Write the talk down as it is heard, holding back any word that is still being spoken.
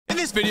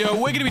this video,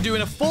 we're going to be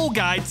doing a full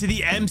guide to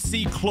the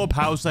MC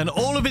Clubhouse and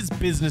all of its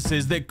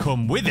businesses that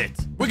come with it.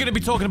 We're going to be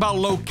talking about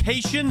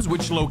locations,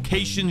 which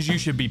locations you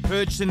should be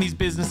purchasing these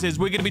businesses.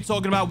 We're going to be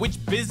talking about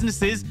which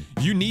businesses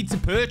you need to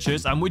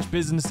purchase and which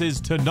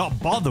businesses to not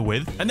bother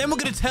with. And then we're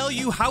going to tell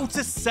you how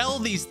to sell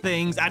these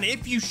things and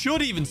if you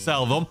should even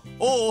sell them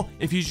or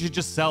if you should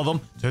just sell them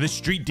to the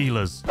street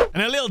dealers.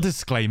 And a little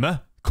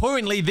disclaimer.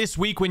 Currently, this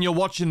week when you're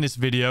watching this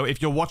video,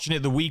 if you're watching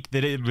it the week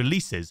that it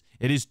releases,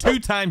 it is 2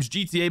 times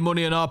GTA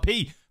money and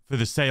RP for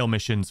the sale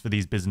missions for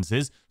these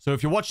businesses. So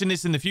if you're watching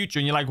this in the future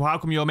and you're like, well, how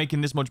come you're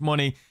making this much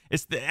money?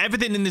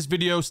 Everything in this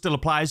video still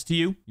applies to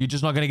you. You're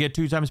just not going to get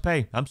 2 times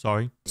pay. I'm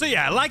sorry. So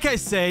yeah, like I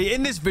say,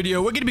 in this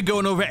video, we're going to be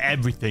going over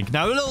everything.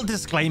 Now, a little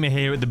disclaimer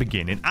here at the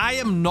beginning. I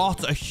am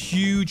not a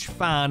huge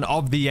fan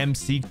of the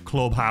MC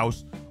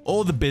Clubhouse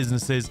or the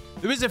businesses.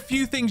 There is a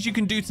few things you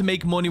can do to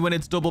make money when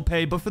it's double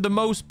pay, but for the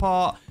most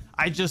part,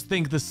 I just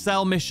think the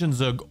sell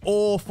missions are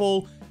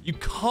awful. You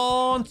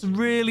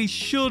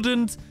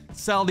shouldn't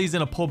sell these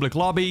in a public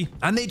lobby,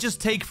 and they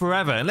just take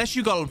forever. Unless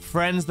you got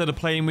friends that are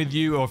playing with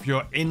you, or if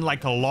you're in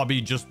like a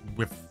lobby just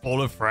with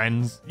full of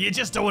friends, you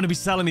just don't want to be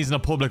selling these in a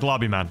public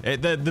lobby, man.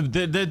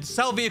 The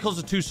sell vehicles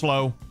are too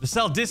slow, the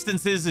sell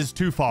distances is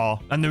too far,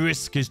 and the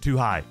risk is too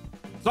high.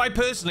 So I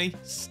personally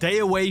stay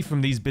away from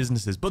these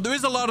businesses, but there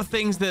is a lot of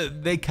things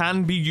that they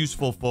can be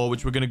useful for,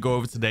 which we're going to go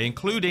over today,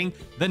 including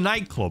the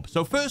nightclub.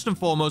 So first and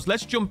foremost,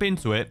 let's jump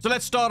into it. So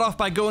let's start off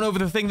by going over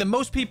the thing that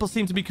most people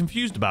seem to be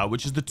confused about,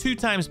 which is the 2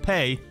 times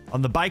pay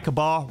on the biker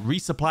bar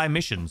resupply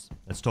missions.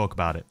 Let's talk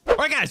about it. All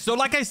right, guys. So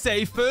like I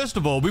say, first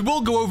of all, we will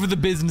go over the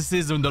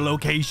businesses and the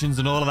locations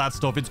and all of that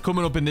stuff. It's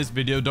coming up in this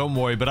video, don't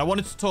worry. But I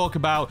wanted to talk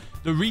about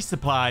the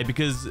resupply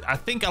because I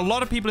think a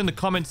lot of people in the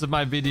comments of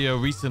my video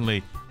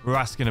recently were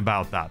asking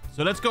about that.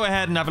 So let's go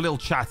ahead and have a little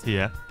chat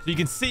here. So you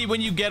can see when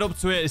you get up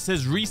to it, it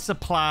says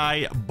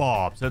resupply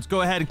bar. So let's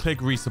go ahead and click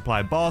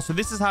resupply bar. So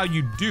this is how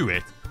you do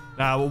it.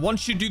 Now,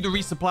 once you do the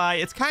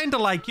resupply, it's kind of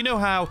like, you know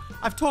how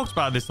I've talked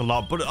about this a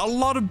lot, but a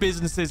lot of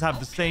businesses have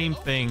the same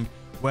thing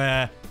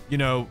where, you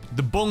know,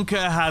 the bunker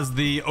has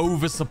the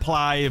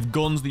oversupply of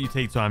guns that you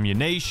take to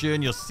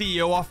ammunition. Your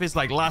CEO office,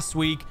 like last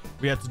week,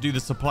 we had to do the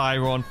supply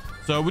run.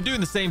 So we're doing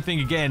the same thing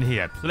again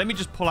here. So let me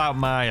just pull out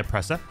my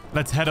oppressor.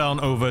 Let's head on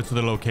over to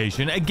the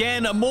location.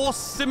 Again, more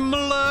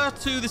similar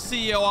to the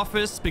CEO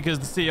office because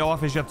the CEO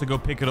office, you have to go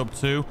pick it up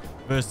too,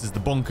 versus the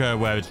bunker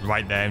where it's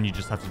right there and you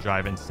just have to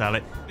drive it and sell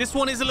it. This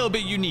one is a little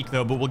bit unique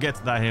though, but we'll get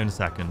to that here in a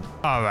second.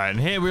 All right, and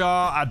here we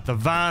are at the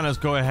van. Let's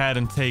go ahead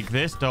and take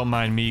this. Don't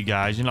mind me,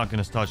 guys. You're not going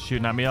to start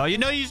shooting at me, are you?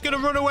 No, you're just going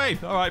to run away.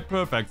 All right,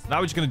 perfect. Now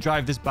we're just going to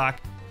drive this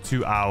back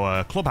to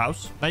our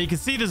clubhouse. Now you can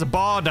see there's a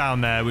bar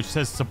down there which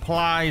says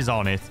supplies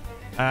on it.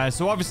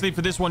 So obviously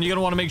for this one, you're going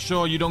to want to make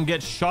sure you don't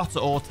get shot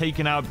or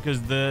taken out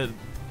because the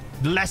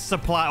less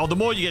supply, or the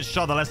more you get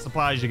shot, the less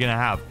supplies you're going to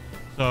have.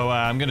 So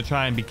I'm going to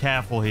try and be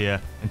careful here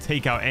and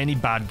take out any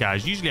bad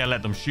guys. Usually I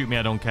let them shoot me,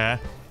 I don't care.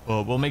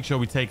 But we'll make sure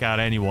we take out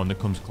anyone that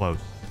comes close.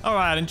 All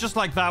right, and just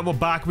like that, we're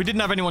back. We didn't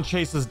have anyone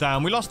chase us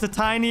down. We lost a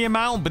tiny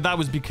amount, but that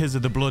was because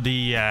of the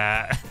bloody...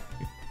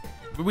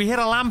 we hit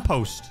a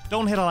lamppost.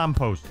 Don't hit a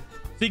lamppost.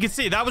 So you can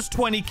see that was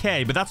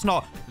 20k, but that's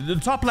not the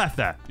top left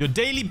there. Your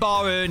daily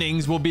bar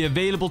earnings will be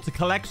available to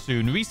collect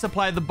soon.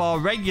 Resupply the bar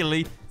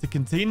regularly to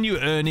continue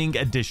earning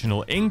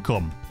additional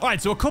income. All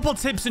right, so a couple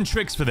tips and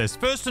tricks for this.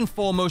 First and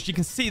foremost, you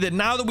can see that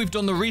now that we've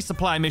done the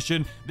resupply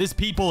mission, there's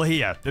people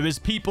here. There is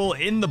people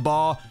in the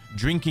bar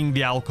drinking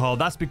the alcohol.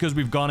 That's because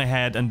we've gone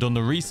ahead and done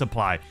the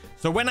resupply.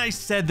 So when I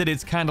said that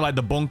it's kind of like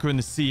the bunker in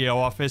the CEO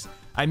office,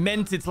 I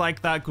meant it's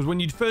like that because when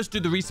you first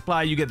do the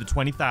resupply, you get the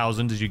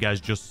 20,000, as you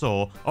guys just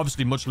saw.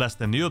 Obviously, much less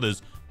than the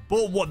others.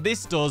 But what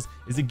this does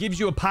is it gives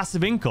you a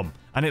passive income,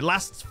 and it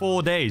lasts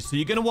 4 days. So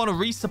you're going to want to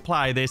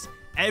resupply this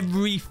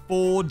every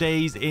 4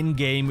 days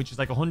in-game, which is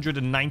like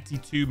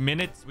 192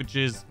 minutes, which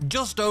is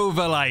just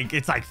over like,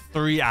 it's like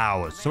 3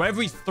 hours. So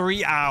every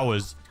 3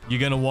 hours, you're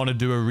going to want to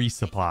do a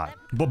resupply.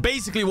 But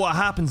basically what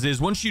happens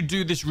is once you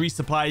do this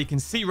resupply, you can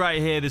see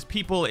right here, there's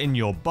people in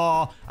your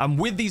bar. And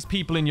with these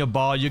people in your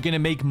bar, you're going to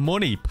make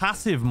money,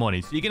 passive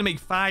money. So you're going to make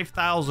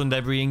 5,000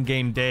 every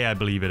in-game day, I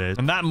believe it is.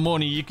 And that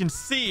money you can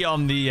see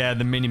on the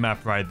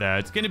mini-map right there.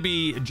 It's going to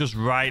be just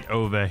right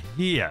over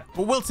here.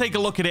 But we'll take a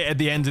look at it at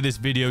the end of this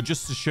video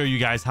just to show you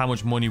guys how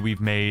much money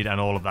we've made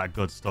and all of that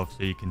good stuff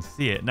so you can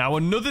see it. Now,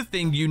 another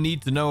thing you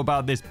need to know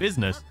about this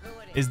business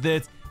is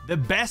that the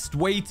best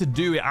way to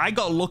do it, I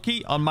got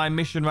lucky on my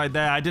mission right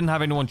there. I didn't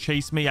have anyone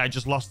chase me. I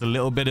just lost a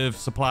little bit of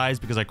supplies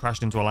because I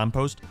crashed into a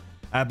lamppost.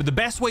 But the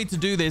best way to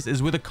do this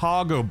is with a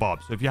cargo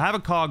bob. So if you have a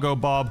cargo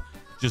bob,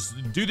 just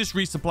do this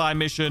resupply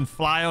mission,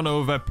 fly on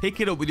over,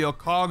 pick it up with your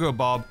cargo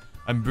bob,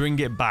 and bring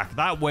it back.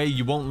 That way,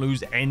 you won't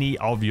lose any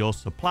of your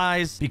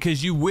supplies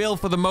because you will,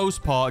 for the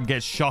most part,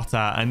 get shot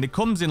at. And it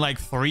comes in like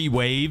 3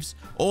 waves.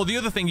 Or the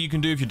other thing you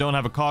can do if you don't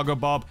have a cargo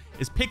bob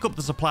is pick up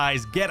the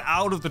supplies, get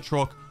out of the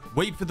truck,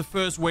 wait for the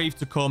first wave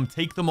to come,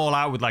 take them all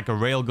out with like a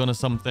railgun or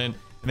something, and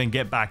then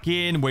get back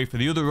in, wait for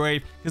the other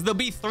wave, because there'll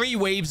be 3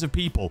 waves of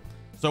people.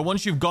 So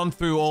once you've gone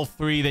through all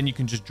 3, then you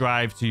can just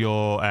drive to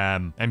your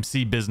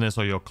MC business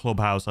or your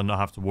clubhouse and not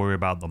have to worry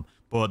about them.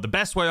 But the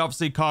best way,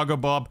 obviously, Cargo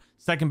Bob.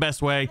 Second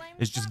best way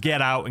is just get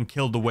out and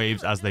kill the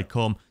waves as they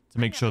come to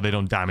make sure they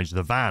don't damage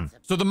the van.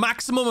 So the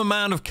maximum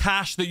amount of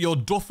cash that your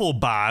duffel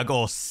bag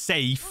or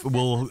safe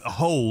will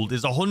hold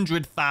is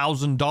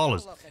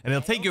 $100,000. And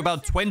it'll take you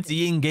about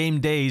 20 in-game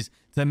days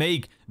to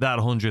make that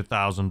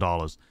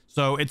 $100,000.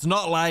 So it's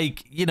not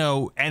like, you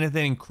know,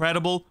 anything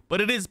incredible,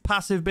 but it is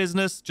passive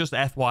business, just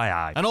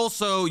FYI. And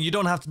also, you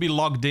don't have to be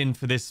logged in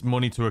for this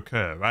money to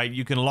occur, right?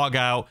 You can log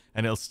out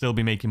and it'll still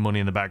be making money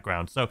in the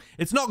background. So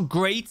it's not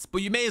great,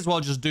 but you may as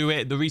well just do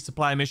it, the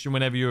resupply mission,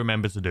 whenever you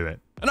remember to do it.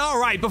 And all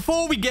right,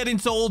 before we get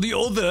into all the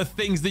other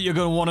things that you're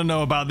going to want to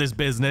know about this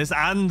business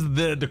and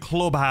the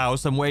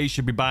clubhouse and where you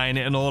should be buying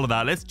it and all of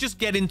that, let's just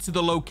get into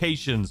the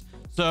locations.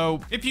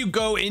 So if you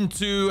go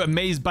into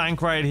Maze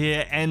Bank right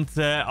here,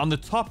 enter on the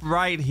top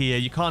right here,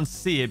 you can't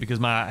see it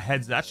because my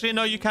head's actually,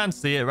 no, you can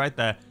see it right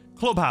there.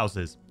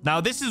 Clubhouses.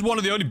 Now, this is one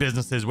of the only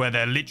businesses where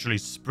they're literally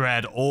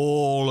spread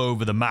all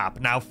over the map.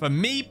 Now, for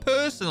me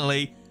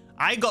personally,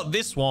 I got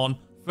this one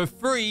for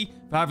free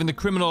for having the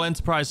Criminal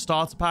Enterprise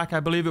Starter Pack, I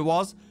believe it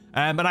was.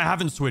 But I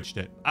haven't switched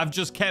it. I've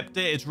just kept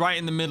it. It's right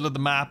in the middle of the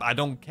map. I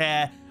don't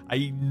care.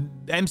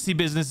 MC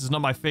business is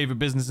not my favorite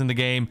business in the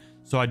game,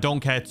 so I don't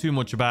care too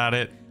much about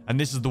it. And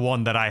this is the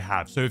one that I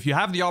have. So if you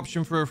have the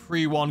option for a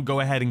free one,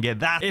 go ahead and get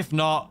that. If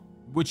not,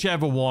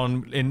 whichever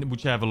one in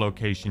whichever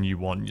location you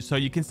want. So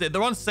you can see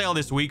they're on sale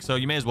this week, so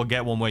you may as well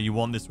get one where you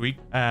want this week.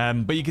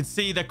 But you can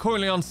see they're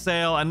currently on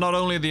sale, and not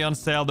only are they on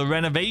sale, the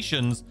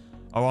renovations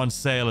are on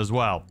sale as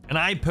well. And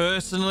I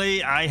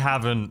personally, I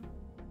haven't...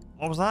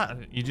 What was that?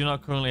 You do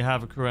not currently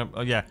have a current...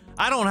 Oh, yeah.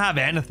 I don't have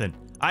anything.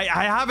 I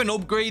haven't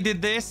upgraded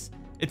this.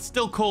 It's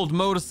still called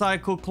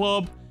Motorcycle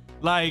Club.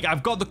 Like,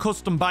 I've got the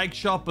custom bike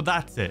shop, but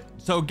that's it.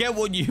 So get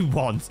what you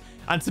want.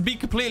 And to be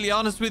completely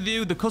honest with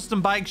you, the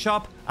custom bike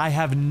shop, I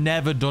have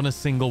never done a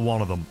single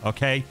one of them,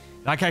 okay?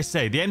 Like I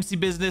say, the MC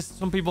business,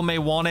 some people may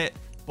want it,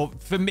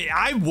 but for me,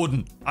 I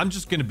wouldn't. I'm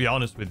just going to be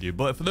honest with you.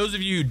 But for those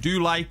of you who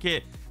do like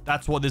it,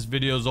 that's what this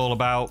video is all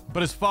about.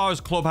 But as far as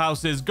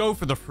clubhouses, go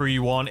for the free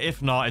one.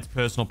 If not, it's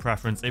personal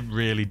preference. It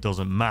really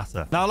doesn't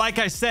matter. Now, like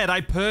I said, I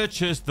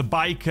purchased the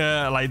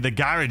biker, like the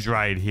garage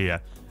ride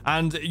here.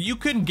 And you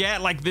can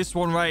get like this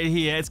one right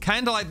here. It's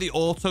kind of like the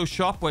auto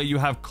shop where you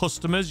have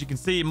customers. You can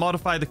see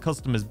modify the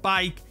customer's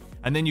bike,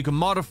 and then you can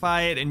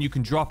modify it and you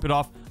can drop it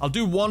off. I'll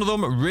do one of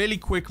them really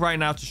quick right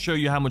now to show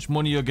you how much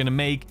money you're going to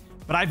make.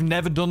 But I've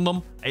never done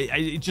them.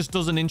 It just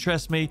doesn't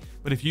interest me.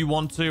 But if you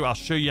want to, I'll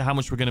show you how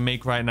much we're going to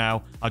make right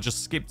now. I'll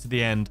just skip to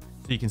the end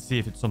so you can see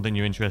if it's something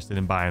you're interested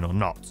in buying or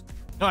not.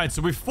 All right,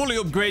 so we've fully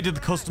upgraded the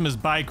customer's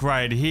bike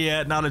right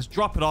here. Now let's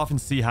drop it off and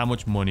see how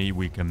much money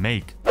we can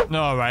make.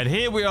 All right,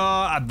 here we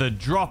are at the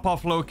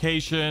drop-off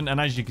location.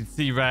 And as you can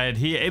see right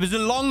here, it was a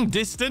long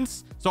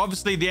distance. So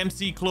obviously the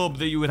MC club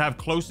that you would have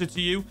closer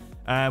to you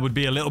would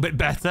be a little bit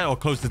better, or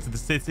closer to the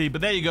city.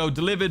 But there you go,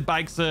 delivered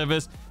bike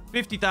service.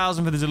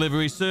 50,000 for the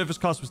delivery. Service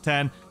cost was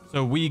 10.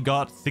 So we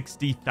got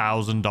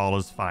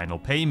 $60,000 final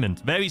payment.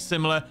 Very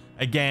similar,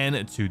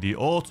 again, to the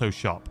auto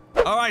shop.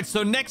 All right,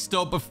 so next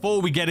up, before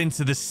we get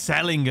into the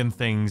selling and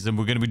things, and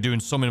we're going to be doing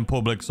some in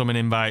public, some in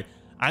invite,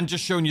 and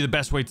just showing you the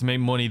best way to make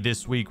money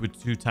this week with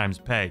 2 times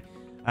pay.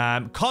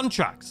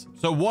 Contracts.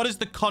 So what is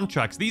the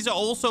contracts? These are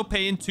also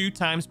paying 2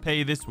 times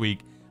pay this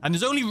week. And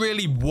there's only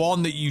really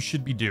one that you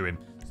should be doing.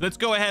 So let's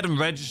go ahead and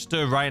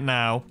register right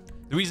now.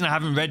 The reason I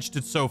haven't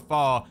registered so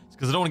far is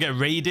because I don't want to get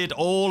raided.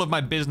 All of my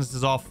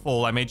businesses are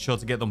full. I made sure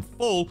to get them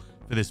full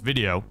for this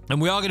video.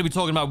 And we are going to be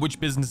talking about which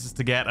businesses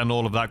to get and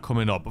all of that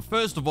coming up. But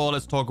first of all,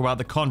 let's talk about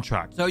the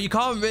contract. So you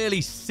can't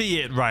really see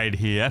it right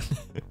here.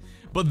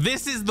 But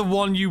this is the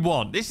one you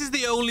want. This is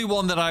the only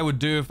one that I would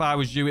do if I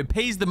was you. It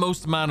pays the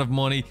most amount of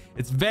money.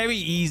 It's very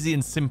easy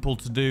and simple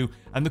to do.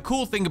 And the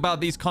cool thing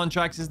about these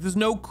contracts is there's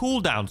no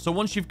cooldown. So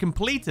once you've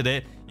completed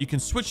it, you can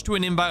switch to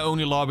an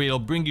invite-only lobby. It'll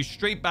bring you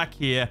straight back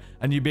here,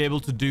 and you'll be able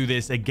to do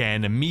this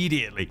again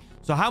immediately.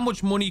 So how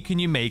much money can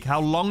you make? How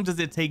long does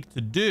it take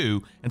to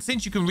do? And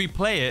since you can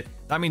replay it,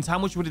 that means how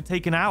much would it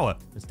take an hour?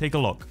 Let's take a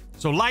look.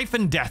 So life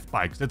and death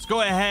bikes. Let's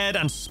go ahead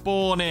and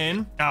spawn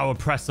in our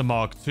Presser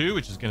Mark II,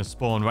 which is going to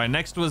spawn right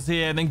next to us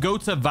here. And then go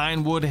to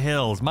Vinewood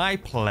Hills. My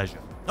pleasure.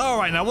 All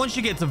right, now once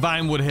you get to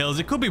Vinewood Hills,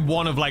 it could be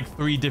one of like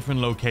 3 different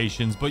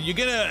locations, but you're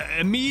gonna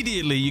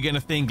immediately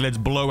think, let's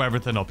blow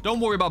everything up. Don't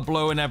worry about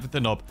blowing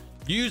everything up.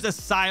 Use a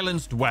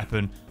silenced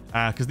weapon,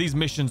 because these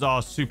missions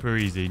are super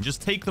easy.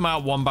 Just take them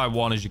out one by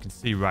one, as you can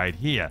see right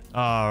here.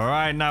 All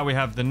right, now we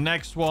have the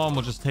next one.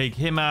 We'll just take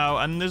him out,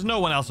 and there's no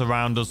one else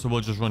around us, so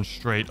we'll just run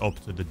straight up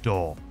to the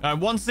door.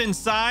 Once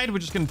inside, we're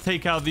just gonna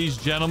take out these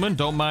gentlemen.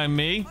 Don't mind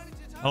me.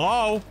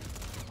 Hello?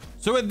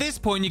 So at this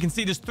point, you can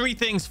see there's 3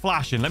 things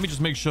flashing. Let me just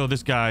make sure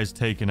this guy's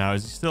taken out.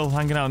 Is he still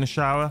hanging out in the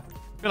shower?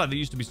 I feel like there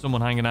used to be someone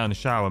hanging out in the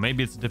shower.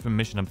 Maybe it's a different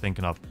mission I'm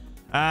thinking of.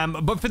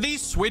 But for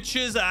these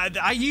switches, I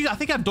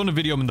think I've done a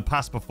video in the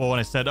past before, and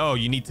I said, oh,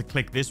 you need to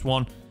click this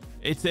one.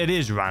 it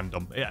is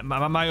random.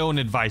 My own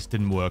advice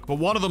didn't work, but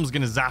one of them's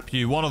going to zap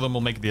you. One of them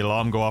will make the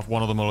alarm go off.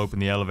 One of them will open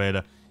the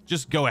elevator.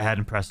 Just go ahead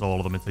and press all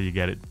of them until you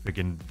get it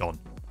freaking done.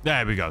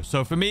 There we go.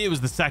 So for me, it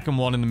was the second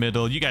one in the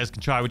middle. You guys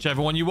can try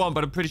whichever one you want,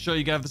 but I'm pretty sure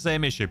you can have the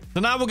same issue. So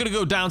now we're going to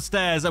go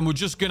downstairs and we're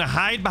just going to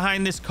hide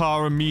behind this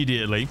car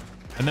immediately.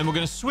 And then we're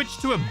going to switch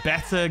to a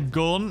better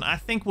gun. I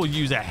think we'll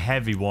use a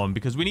heavy one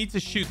because we need to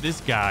shoot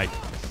this guy,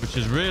 which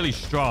is really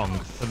strong.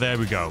 So there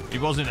we go. He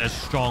wasn't as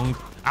strong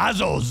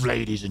as us,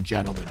 ladies and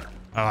gentlemen.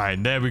 All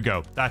right, there we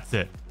go. That's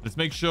it. Let's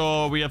make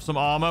sure we have some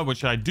armor,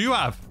 which I do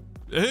have.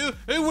 Who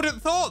would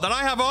have thought that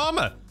I have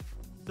armor?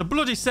 It's a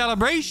bloody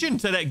celebration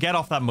today. Get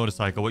off that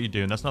motorcycle. What are you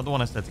doing? That's not the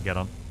one I said to get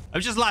on.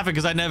 I'm just laughing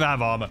because I never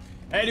have armor.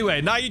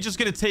 Anyway, now you're just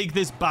going to take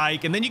this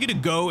bike and then you're going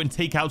to go and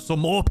take out some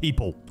more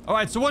people. All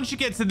right, so once you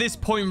get to this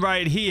point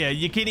right here,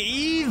 you can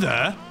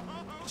either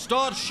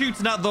start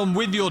shooting at them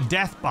with your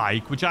death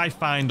bike, which I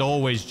find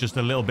always just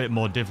a little bit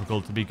more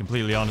difficult, to be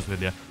completely honest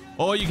with you.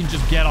 Or you can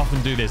just get off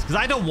and do this because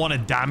I don't want to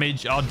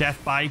damage our death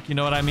bike. You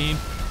know what I mean?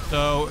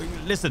 So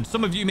listen,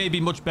 some of you may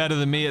be much better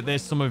than me at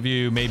this. Some of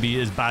you may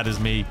be as bad as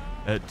me.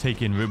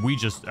 We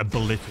just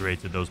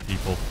obliterated those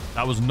people.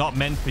 That was not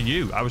meant for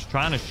you. I was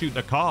trying to shoot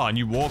the car and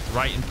you walked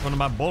right in front of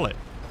my bullet.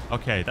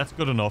 Okay, that's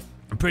good enough.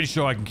 I'm pretty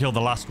sure I can kill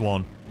the last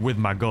one with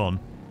my gun.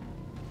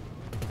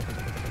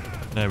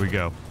 There we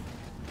go.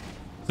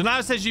 So now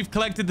it says you've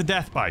collected the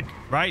death bike,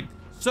 right?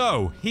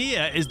 So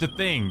here is the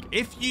thing.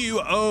 If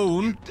you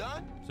own...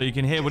 So you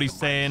can hear what he's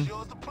saying.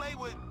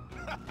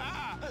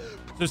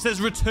 So it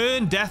says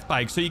return death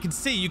bike. So you can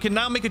see, you can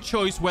now make a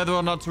choice whether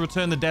or not to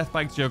return the death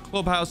bike to your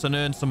clubhouse and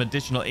earn some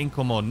additional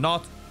income or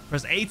not.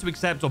 Press A to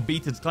accept or B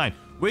to decline.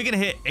 We're going to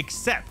hit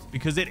accept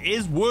because it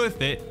is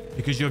worth it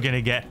because you're going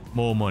to get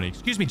more money.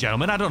 Excuse me,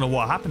 gentlemen. I don't know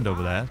what happened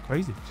over there.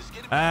 Crazy.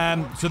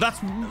 So that's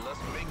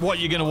what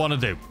you're going to want to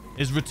do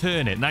is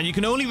return it. Now, you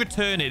can only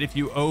return it if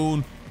you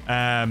own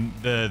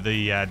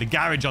the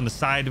garage on the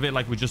side of it,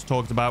 like we just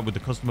talked about with the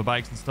customer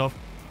bikes and stuff.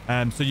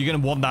 So you're going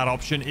to want that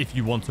option if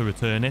you want to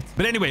return it.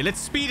 But anyway, let's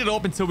speed it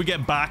up until we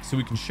get back so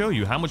we can show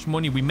you how much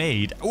money we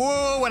made.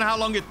 Whoa, and how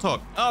long it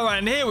took. All right,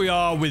 and here we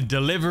are with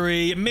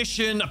delivery.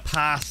 Mission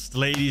passed,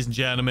 ladies and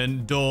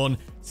gentlemen. Done.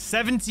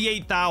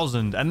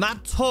 78,000. And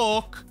that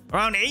took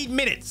around 8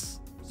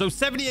 minutes. So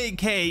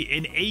 78K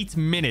in 8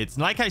 minutes.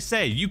 And like I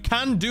say, you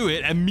can do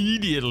it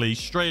immediately,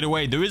 straight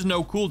away. There is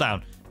no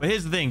cooldown. But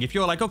here's the thing. If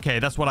you're like, okay,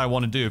 that's what I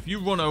want to do. If you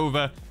run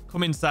over,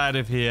 come inside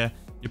of here,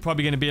 you're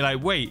probably going to be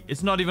like, wait,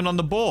 it's not even on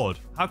the board.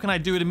 How can I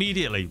do it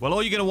immediately? Well,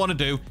 all you're going to want to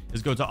do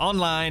is go to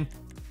online,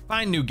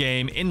 find new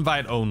game,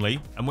 invite only.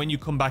 And when you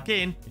come back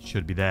in, it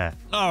should be there.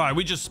 All right,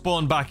 we just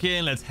spawned back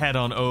in. Let's head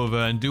on over.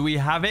 And do we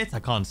have it? I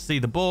can't see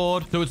the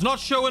board. So it's not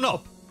showing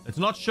up. It's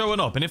not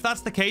showing up. And if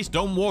that's the case,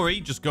 don't worry.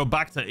 Just go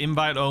back to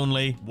invite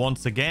only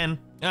once again.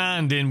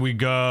 And in we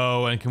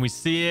go. And can we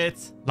see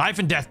it? Life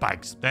and death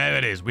bikes. There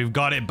it is. We've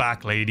got it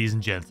back, ladies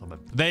and gentlemen.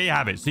 There you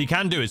have it. So you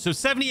can do it. So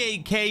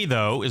 78K,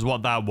 though, is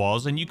what that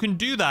was. And you can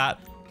do that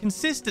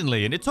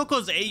consistently. And it took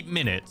us 8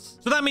 minutes.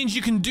 So that means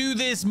you can do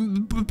this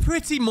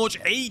pretty much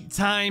 8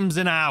 times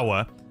an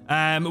hour.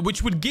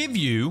 Which would give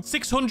you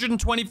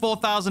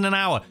 624,000 an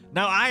hour.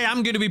 Now, I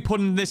am going to be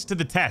putting this to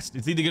the test.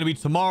 It's either going to be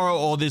tomorrow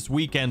or this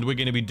weekend. We're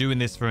going to be doing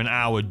this for an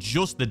hour,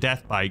 just the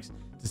death bikes,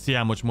 to see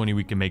how much money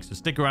we can make. So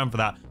stick around for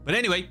that. But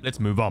anyway, let's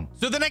move on.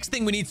 So the next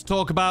thing we need to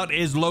talk about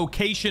is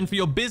location for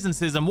your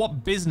businesses and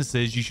what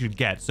businesses you should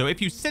get. So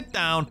if you sit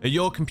down at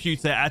your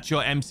computer at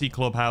your MC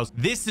Clubhouse,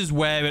 this is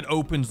where it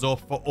opens up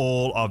for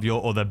all of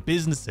your other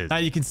businesses. Now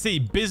you can see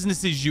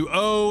businesses you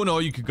own,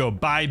 or you could go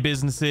buy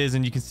businesses,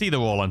 and you can see they're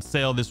all on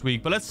sale this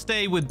week. But let's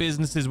stay with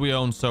businesses we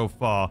own so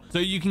far. So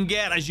you can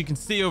get, as you can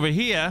see over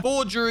here,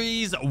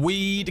 forgeries,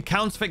 weed,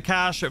 counterfeit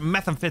cash,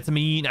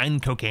 methamphetamine,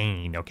 and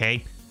cocaine,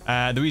 okay?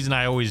 The reason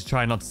I always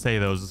try not to say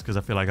those is because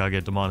I feel like I'll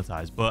get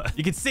demonetized. But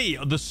you can see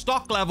the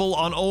stock level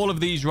on all of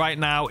these right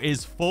now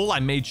is full.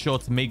 I made sure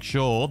to make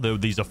sure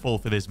that these are full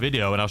for this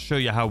video, and I'll show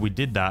you how we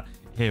did that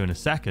here in a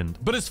second.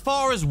 But as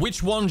far as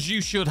which ones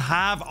you should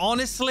have,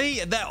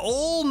 honestly, they're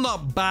all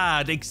not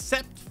bad,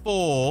 except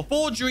for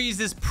forgeries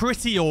is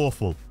pretty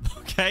awful.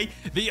 Okay,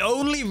 the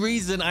only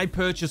reason I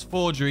purchased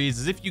forgeries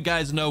is, if you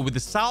guys know, with the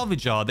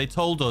salvage yard, they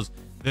told us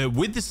that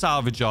with the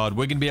salvage yard,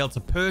 we're going to be able to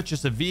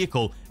purchase a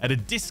vehicle at a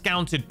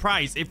discounted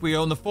price if we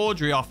own the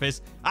forgery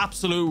office.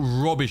 Absolute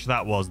rubbish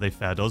that was, they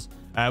fed us.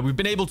 We've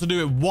been able to do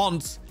it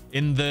once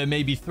in the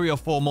maybe 3 or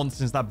 4 months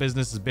since that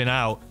business has been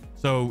out,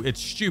 so it's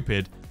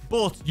stupid.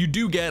 But you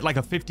do get like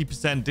a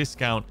 50%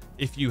 discount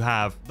if you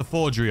have the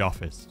forgery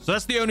office. So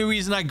that's the only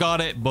reason I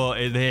got it, but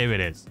here it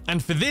is.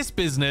 And for this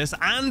business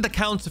and the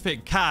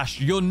counterfeit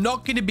cash, you're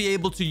not going to be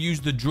able to use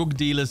the drug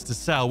dealers to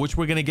sell, which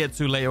we're going to get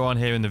to later on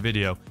here in the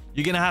video.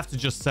 You're going to have to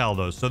just sell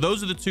those. So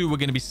those are the two we're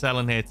going to be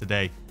selling here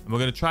today. And we're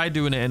going to try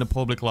doing it in a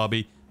public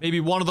lobby. Maybe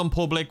one of them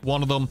public,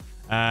 one of them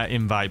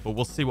invite, but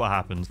we'll see what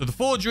happens. So the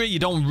forgery, you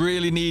don't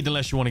really need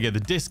unless you want to get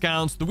the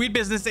discounts. The weed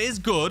business is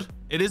good.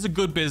 It is a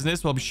good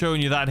business. I'll be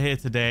showing you that here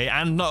today.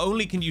 And not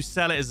only can you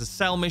sell it as a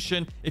sell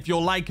mission, if you're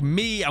like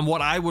me, and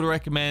what I would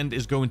recommend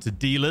is going to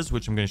dealers,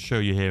 which I'm going to show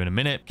you here in a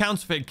minute.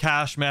 Counterfeit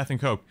cash, meth, and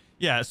coke.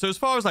 Yeah, so as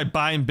far as like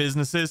buying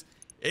businesses,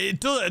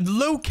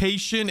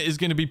 location is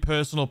going to be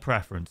personal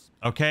preference.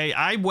 Okay,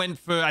 I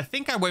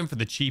think I went for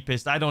the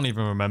cheapest. I don't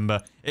even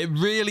remember. It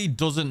really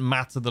doesn't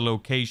matter the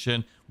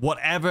location.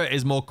 Whatever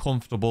is more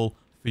comfortable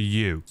for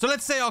you. So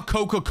let's say our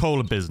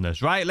Coca-Cola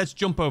business, right? Let's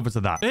jump over to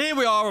that. Here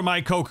we are at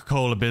my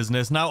Coca-Cola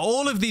business. Now,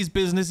 all of these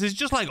businesses,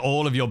 just like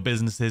all of your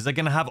businesses, are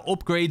going to have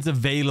upgrades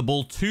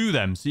available to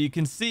them. So you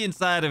can see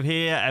inside of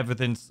here,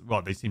 everything's,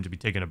 well, they seem to be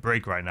taking a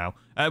break right now.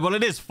 Well,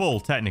 it is full,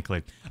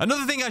 technically.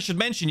 Another thing I should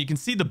mention, you can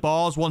see the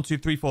bars 1, 2,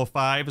 3, 4,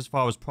 5 as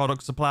far as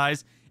product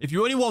supplies. If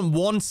you only want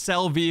one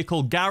sell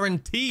vehicle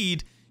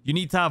guaranteed, you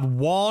need to have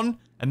one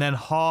and then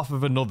half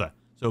of another.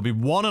 So it'll be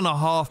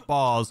 1.5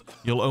 bars.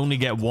 You'll only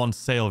get one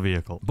sale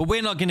vehicle. But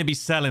we're not going to be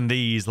selling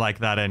these like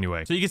that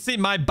anyway. So you can see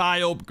my buy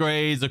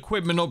upgrades,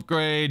 equipment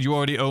upgrade. You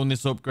already own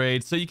this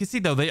upgrade. So you can see,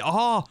 though, they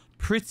are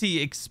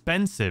pretty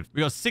expensive.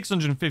 We got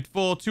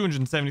 654,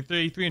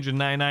 273,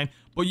 399.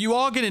 But you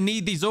are going to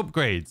need these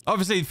upgrades.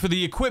 Obviously, for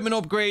the equipment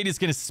upgrade, it's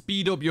going to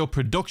speed up your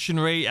production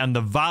rate and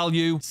the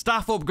value.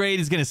 Staff upgrade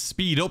is going to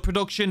speed up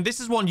production. This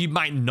is one you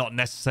might not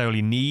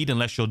necessarily need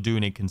unless you're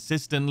doing it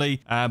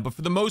consistently. But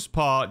for the most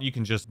part, you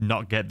can just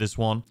not get this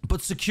one.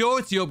 But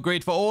security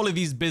upgrade for all of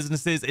these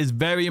businesses is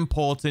very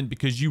important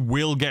because you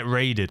will get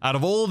raided. Out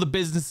of all the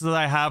businesses that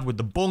I have with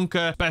the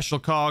bunker, special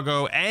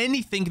cargo,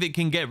 anything that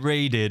can get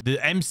raided, the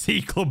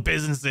MC Club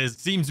businesses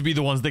seem to be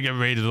the ones that get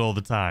raided all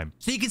the time.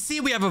 So you can see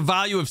we have a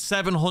value of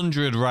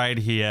 700 right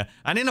here,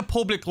 and in a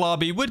public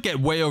lobby would get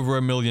way over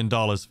 $1 million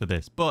for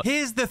this. But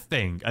here's the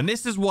thing, and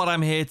this is what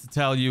I'm here to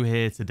tell you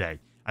here today,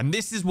 and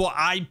this is what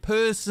I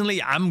personally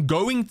am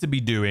going to be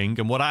doing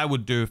and what I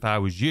would do if I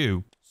was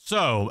you.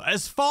 So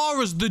as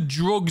far as the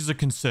drugs are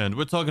concerned,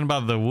 we're talking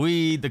about the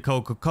weed, the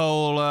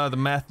Coca-Cola, the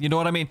meth, you know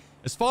what I mean?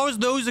 As far as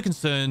those are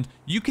concerned,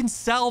 you can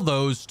sell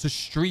those to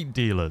street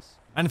dealers.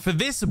 And for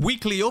this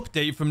weekly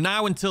update from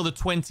now until the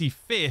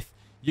 25th,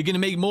 you're going to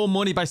make more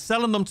money by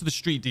selling them to the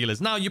street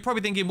dealers. Now, you're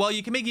probably thinking, well,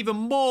 you can make even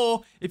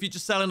more if you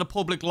just sell in a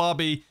public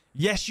lobby.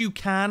 Yes, you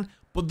can.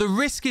 But the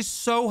risk is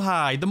so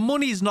high. The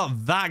money is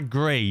not that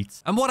great.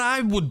 And what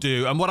I would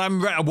do, and what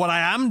I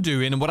am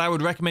doing, and what I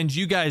would recommend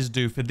you guys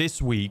do for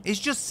this week is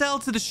just sell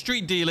to the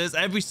street dealers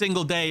every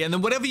single day. And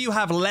then whatever you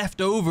have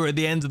left over at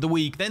the end of the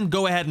week, then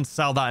go ahead and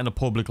sell that in a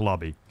public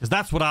lobby. Because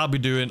that's what I'll be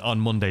doing on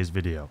Monday's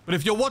video. But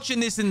if you're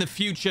watching this in the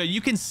future, you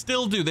can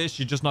still do this.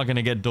 You're just not going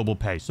to get double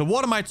pay. So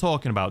what am I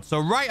talking about? So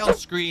right on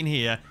screen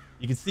here,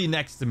 you can see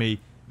next to me,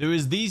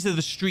 these are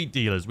the street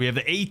dealers. We have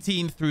the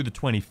 18th through the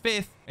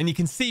 25th. And you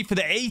can see for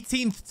the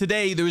 18th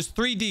today, there is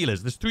 3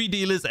 dealers. There's 3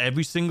 dealers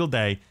every single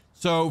day.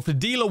 So for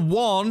dealer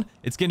 1,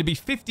 it's going to be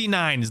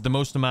 59 is the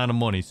most amount of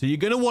money. So you're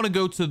going to want to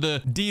go to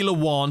the dealer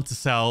 1 to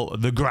sell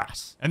the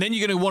grass. And then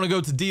you're going to want to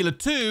go to dealer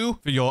 2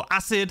 for your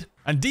acid.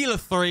 And dealer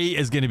 3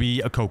 is going to be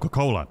a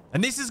Coca-Cola.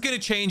 And this is going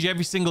to change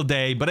every single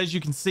day. But as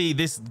you can see,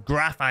 this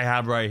graph I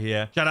have right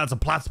here. Shout out to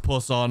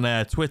Platypus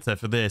on Twitter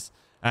for this.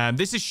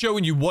 This is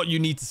showing you what you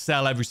need to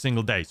sell every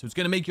single day. So it's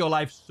going to make your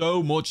life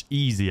so much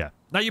easier.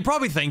 Now, you're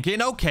probably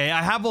thinking, okay,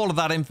 I have all of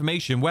that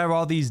information. Where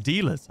are these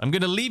dealers? I'm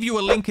going to leave you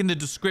a link in the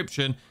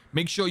description.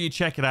 Make sure you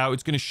check it out.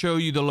 It's going to show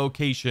you the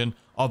location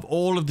of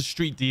all of the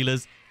street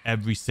dealers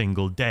every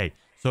single day.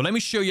 So let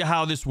me show you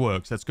how this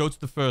works. Let's go to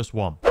the first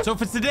one. So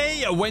for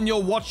today, when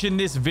you're watching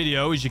this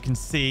video, as you can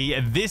see,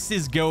 this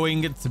is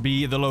going to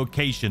be the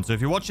location. So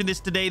if you're watching this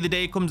today, the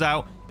day it comes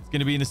out, it's going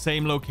to be in the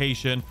same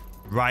location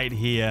right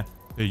here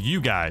for you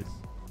guys.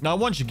 Now,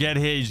 once you get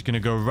here, you're just going to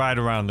go right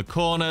around the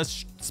corner,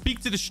 speak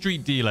to the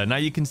street dealer. Now,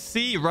 you can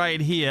see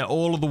right here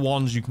all of the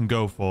ones you can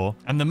go for.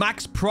 And the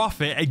max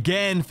profit,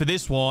 again, for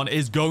this one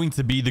is going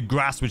to be the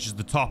grass, which is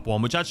the top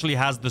one, which actually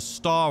has the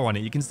star on it.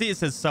 You can see it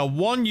says sell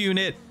 1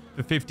 unit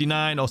for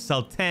 59 or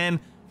sell 10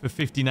 for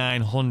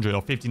 5,900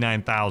 or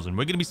 59,000.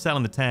 We're going to be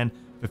selling the 10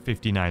 for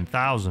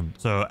 59,000.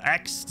 So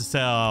X to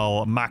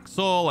sell max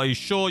all. Are you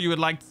sure you would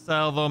like to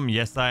sell them?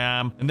 Yes, I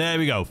am. And there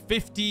we go.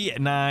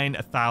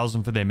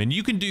 59,000 for them. And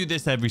you can do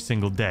this every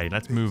single day.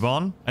 Let's move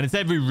on. And it's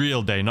every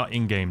real day, not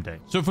in-game day.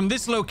 So from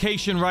this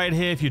location right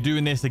here, if you're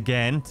doing this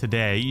again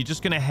today, you're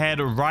just going to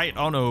head right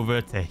on over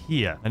to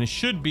here. And it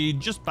should be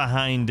just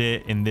behind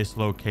it in this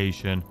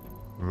location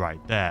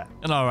right there.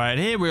 And all right,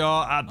 here we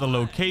are at the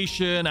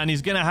location, and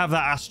he's gonna have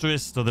that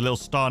asterisk or the little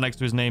star next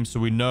to his name, so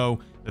we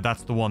know that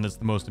that's the one that's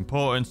the most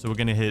important. So we're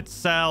gonna hit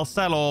sell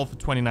all for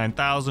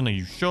 29,000. Are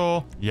you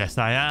sure? Yes,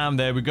 I am.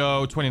 There we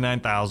go,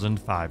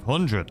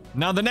 29,500.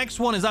 Now the next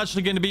one is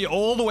actually going to be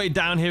all the way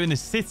down here in the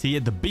city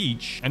at the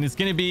beach, and it's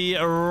going to be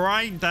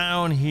right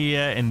down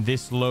here in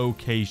this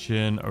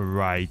location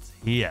right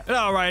here. And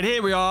all right,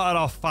 here we are at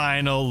our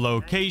final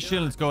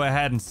location. Let's go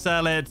ahead and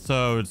sell it.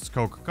 So it's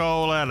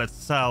Coca-Cola. Let's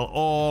sell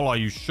all. Are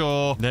you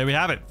sure? There we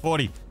have it,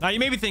 40. Now you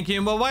may be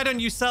thinking, well, why don't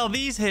you sell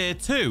these here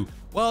too?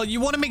 Well, you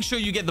want to make sure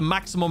you get the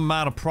maximum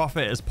amount of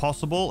profit as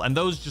possible, and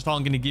those just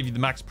aren't going to give you the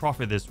max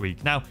profit this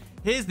week. Now,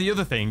 here's the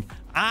other thing.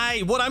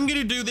 What I'm going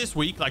to do this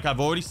week, like I've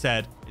already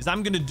said, is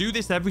I'm going to do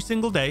this every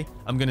single day.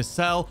 I'm going to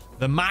sell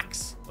the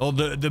max or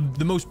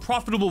the most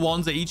profitable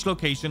ones at each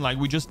location like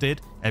we just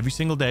did every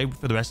single day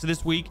for the rest of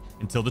this week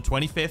until the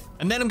 25th.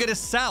 And then I'm going to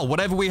sell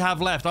whatever we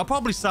have left. I'll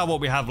probably sell what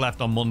we have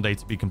left on Monday,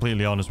 to be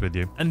completely honest with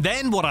you. And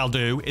then what I'll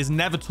do is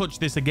never touch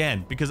this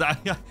again, because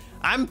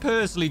I'm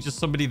personally just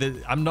somebody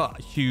that I'm not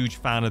a huge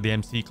fan of the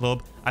MC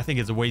Club. I think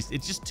it's a waste.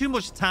 It's just too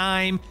much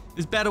time.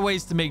 There's better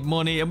ways to make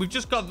money. And we've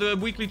just got the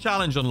weekly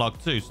challenge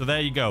unlocked too. So there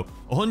you go.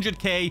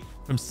 100K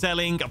from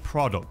selling a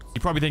product.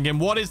 You're probably thinking,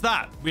 what is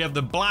that? We have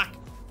the black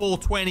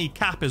 420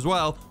 cap as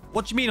well.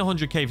 What do you mean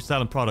 100K for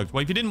selling products?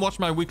 Well, if you didn't watch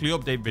my weekly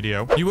update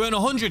video, you earn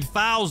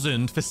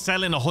 100,000 for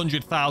selling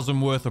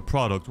 100,000 worth of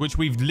product, which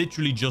we've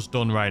literally just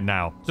done right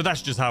now. So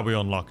that's just how we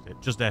unlocked it.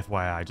 Just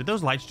FYI. Did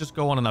those lights just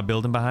go on in that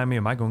building behind me?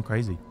 Am I going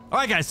crazy? All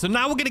right, guys. So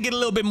now we're going to get a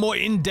little bit more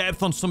in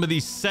depth on some of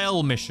these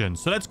sell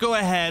missions. So let's go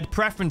ahead.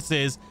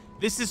 Preferences.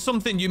 This is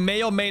something you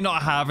may or may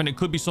not have, and it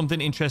could be something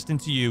interesting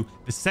to you.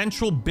 The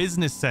Central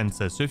Business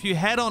Center. So if you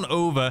head on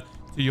over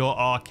to your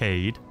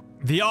arcade,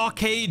 the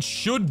arcade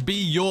should be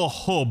your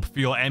hub for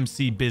your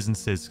MC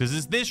businesses, because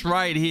it's this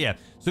right here.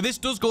 So this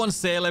does go on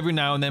sale every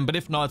now and then, but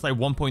if not, it's like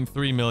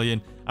 1.3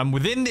 million. And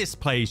within this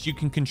place, you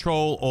can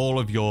control all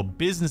of your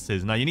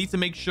businesses. Now, you need to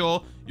make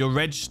sure you're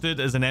registered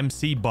as an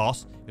MC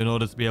boss in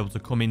order to be able to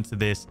come into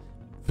this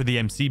for the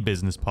MC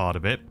business part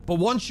of it. But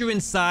once you're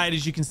inside,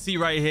 as you can see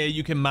right here,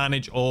 you can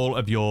manage all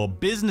of your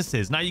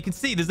businesses. Now you can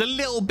see there's a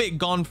little bit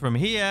gone from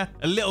here,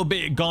 a little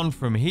bit gone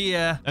from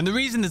here. And the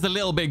reason there's a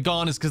little bit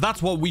gone is because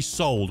that's what we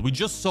sold. We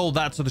just sold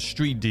that to the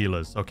street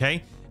dealers,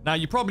 okay? Now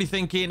you're probably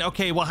thinking,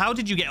 okay, well, how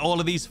did you get all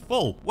of these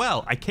full?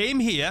 Well, I came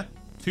here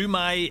to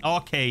my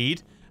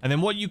arcade, and then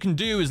what you can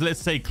do is,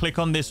 let's say, click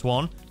on this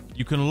one.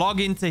 You can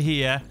log into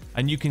here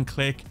and you can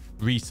click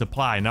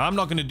resupply. Now I'm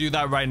not going to do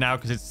that right now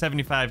because it's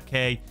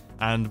 75K.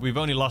 And we've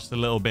only lost a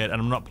little bit,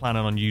 and I'm not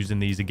planning on using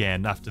these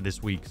again after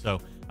this week. So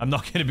I'm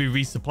not going to be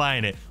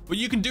resupplying it. But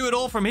you can do it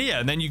all from here.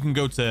 And then you can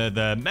go to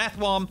the meth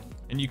one,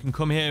 and you can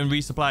come here and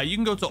resupply. You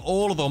can go to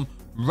all of them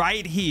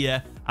right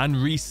here and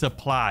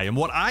resupply. And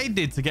what I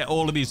did to get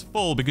all of these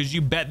full, because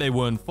you bet they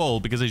weren't full,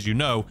 because as you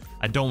know,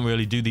 I don't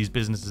really do these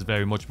businesses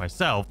very much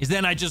myself, is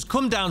then I just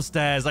come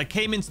downstairs. I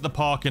came into the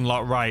parking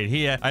lot right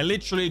here. I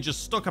literally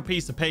just stuck a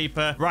piece of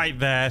paper right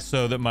there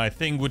so that my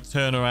thing would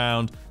turn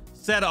around,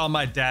 set it on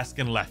my desk,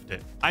 and left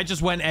it. I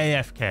just went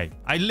AFK.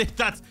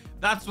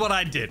 That's what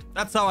I did.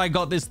 That's how I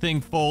got this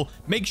thing full.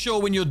 Make sure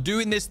when you're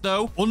doing this,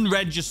 though,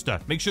 unregister.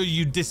 Make sure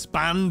you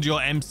disband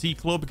your MC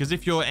club, because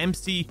if you're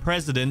MC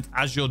president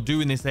as you're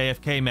doing this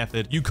AFK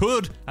method, you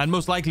could and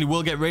most likely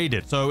will get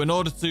raided. So in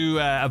order to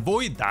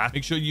avoid that,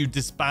 make sure you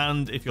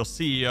disband if you're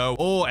CEO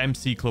or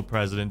MC club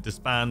president.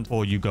 Disband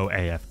before you go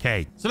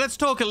AFK. So let's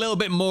talk a little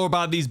bit more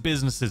about these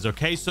businesses,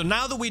 okay? So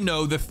now that we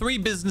know the 3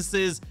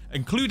 businesses,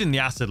 including the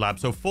Acid Lab,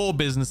 so 4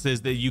 businesses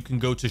that you can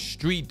go to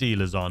street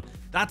dealers on.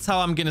 That's how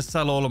I'm going to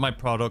sell all of my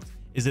product,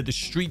 is at the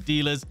street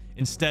dealers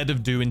instead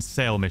of doing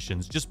sale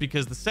missions, just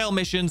because the sale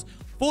missions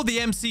for the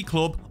MC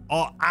Club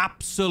are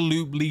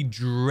absolutely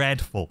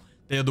dreadful.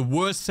 They are the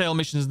worst sale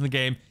missions in the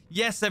game.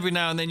 Yes, every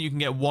now and then you can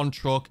get one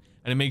truck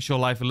and it makes your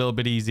life a little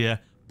bit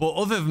easier. But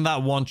other than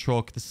that one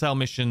truck, the sell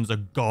missions are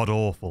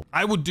god-awful.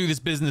 I would do this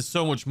business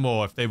so much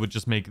more if they would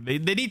just make... They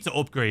need to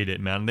upgrade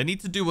it, man. They need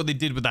to do what they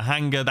did with the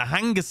hangar. The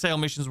hangar sale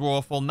missions were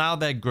awful. Now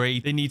they're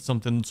great. They need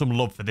some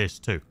love for this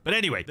too. But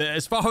anyway,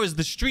 as far as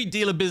the street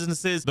dealer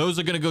businesses, those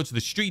are going to go to the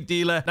street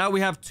dealer. Now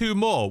we have 2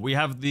 more. We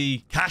have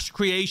the cash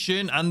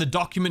creation and the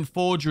document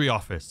forgery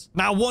office.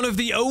 Now, one of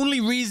the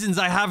only reasons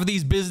I have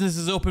these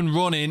businesses up and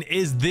running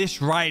is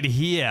this right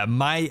here,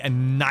 my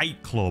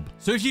nightclub.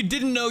 So if you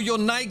didn't know, your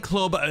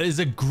nightclub is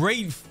a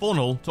great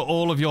funnel to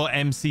all of your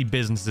MC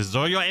businesses,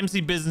 or your MC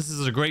businesses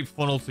is a great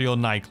funnel to your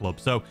nightclub.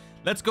 So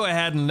let's go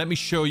ahead and let me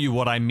show you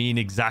what I mean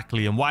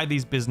exactly and why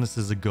these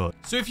businesses are good.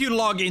 So if you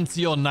log into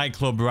your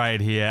nightclub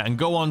right here and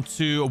go on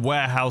to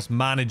warehouse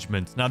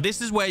management, now this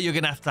is where you're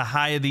gonna have to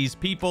hire these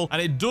people, and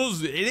it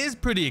is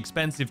pretty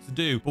expensive to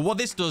do, but what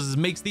this does is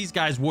makes these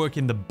guys work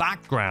in the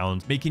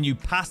background, making you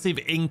passive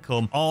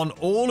income on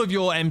all of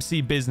your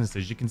MC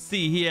businesses. You can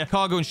see here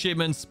cargo and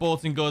shipments,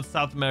 sporting goods,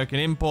 South American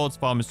imports,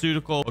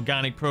 pharmaceutical,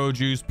 organic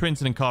produce,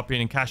 printing and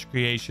copying, and cash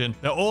creation.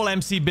 They're all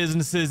MC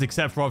businesses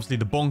except for obviously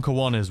the bunker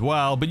one as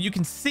well. But you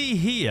can see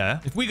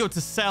here, if we go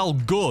to sell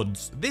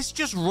goods, this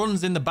just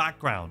runs in the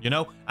background, you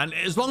know? And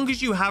as long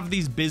as you have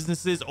these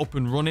businesses up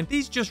and running,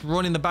 these just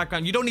run in the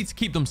background. You don't need to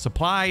keep them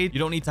supplied. You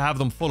don't need to have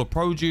them full of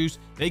produce.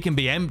 They can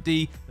be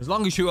empty. As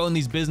long as you own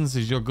these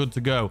businesses, you're good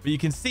to go. But you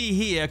can see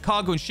here,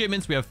 cargo and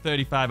shipments, we have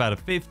 35 out of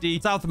 50.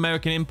 South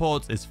American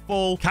imports is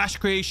full. Cash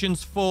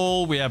creation's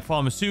full. We have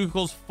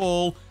pharmaceuticals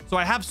full. So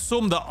I have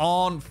some that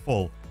aren't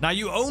full. Now,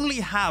 you only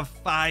have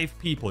 5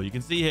 people. You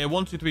can see here,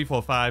 1, 2, 3,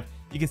 4, 5.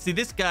 You can see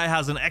this guy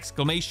has an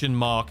exclamation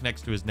mark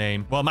next to his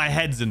name. Well, my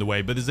head's in the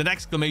way, but there's an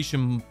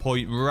exclamation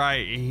point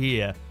right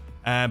here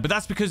But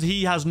that's because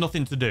he has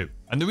nothing to do.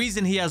 And the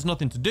reason he has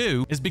nothing to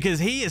do is because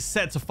he is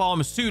set to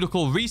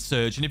pharmaceutical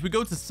research. And if we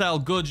go to sell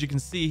goods, you can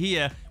see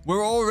here,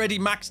 we're already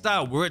maxed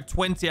out. We're at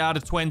 20 out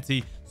of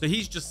 20. So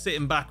he's just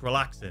sitting back,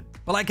 relaxing.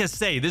 But like I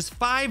say, there's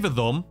 5 of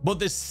them, but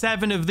there's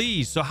 7 of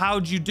these. So how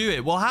do you do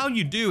it? Well, how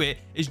you do it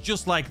is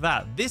just like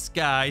that. This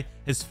guy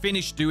has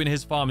finished doing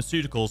his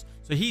pharmaceuticals,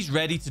 so he's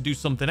ready to do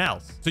something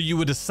else. So you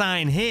would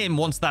assign him,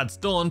 once that's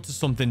done, to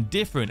something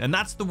different. And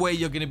that's the way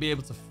you're going to be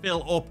able to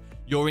fill up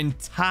your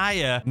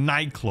entire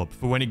nightclub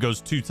for when it goes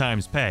 2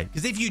 times pay.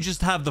 Because if you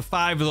just have the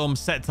 5 of them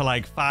set to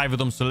like 5 of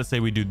them, so let's say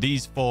we do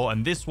these 4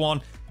 and this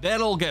one,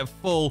 they'll all get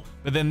full,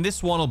 but then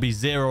this one will be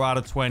 0 out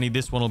of 20,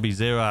 this one will be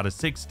 0 out of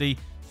 60.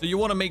 So you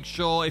want to make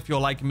sure, if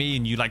you're like me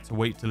and you like to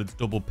wait till it's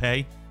double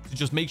pay, to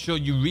just make sure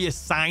you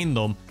reassign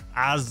them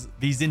as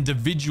these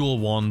individual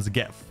ones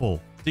get full.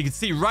 So you can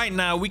see right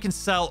now we can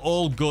sell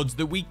all goods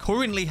that we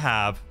currently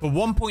have for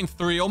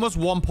 1.3, almost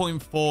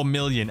 1.4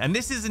 million. And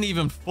this isn't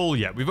even full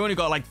yet. We've only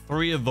got like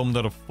 3 of them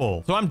that are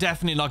full. So I'm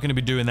definitely not going to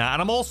be doing that.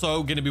 And I'm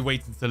also going to be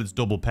waiting until it's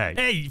double pay.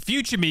 Hey,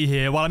 future me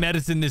here while I'm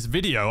editing this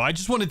video. I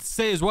just wanted to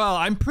say as well,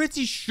 I'm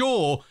pretty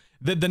sure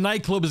that the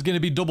nightclub is going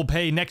to be double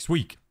pay next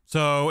week.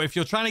 So if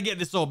you're trying to get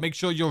this up, make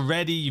sure you're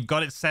ready. You've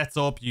got it set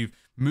up. You've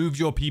moved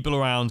your people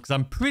around. Because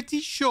I'm pretty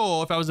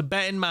sure if I was a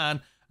betting man,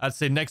 I'd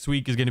say next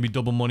week is going to be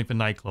double money for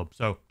nightclub.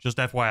 So just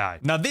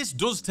FYI. Now, this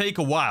does take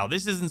a while.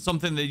 This isn't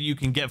something that you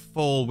can get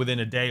full within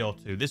a day or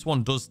 2. This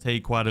one does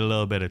take quite a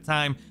little bit of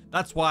time.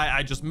 That's why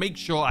I just make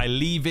sure I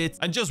leave it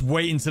and just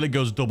wait until it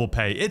goes double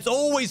pay. It's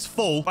always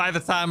full by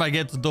the time I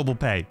get to double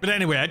pay. But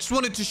anyway, I just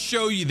wanted to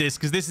show you this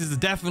because this is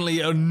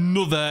definitely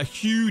another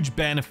huge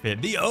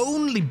benefit. The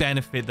only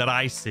benefit that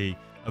I see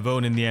of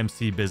owning the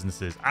MC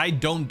businesses. I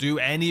don't do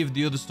any of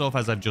the other stuff,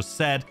 as I've just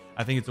said.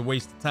 I think it's a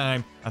waste of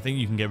time. I think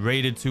you can get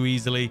raided too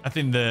easily. I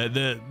think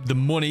the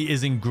money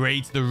isn't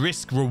great. The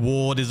risk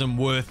reward isn't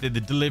worth it. The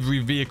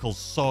delivery vehicles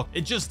suck.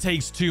 It just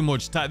takes too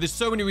much time. There's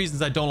so many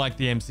reasons I don't like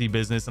the MC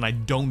business, and I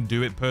don't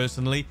do it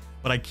personally,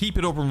 but I keep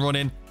it up and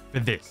running for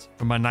this,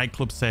 for my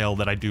nightclub sale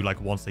that I do like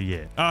once a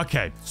year.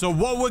 Okay, so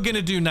what we're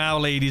gonna do now,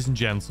 ladies and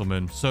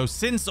gentlemen, so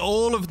since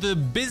all of the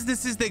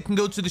businesses that can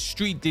go to the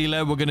street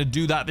dealer, we're gonna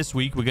do that this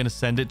week. We're gonna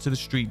send it to the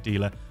street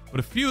dealer, but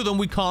a few of them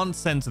we can't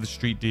send to the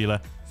street dealer,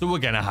 so we're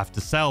gonna have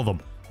to sell them.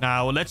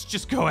 Now let's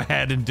just go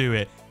ahead and do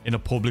it in a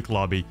public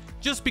lobby,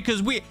 just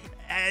because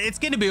it's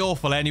going to be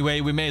awful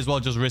anyway. We may as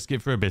well just risk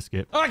it for a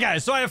biscuit. All right,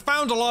 guys. So I have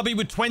found a lobby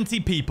with 20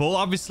 people.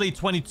 Obviously,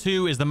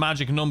 22 is the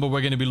magic number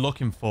we're going to be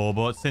looking for.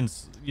 But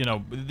since, you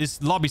know,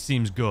 this lobby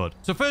seems good.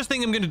 So first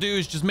thing I'm going to do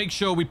is just make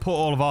sure we put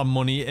all of our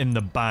money in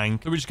the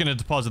bank. So we're just going to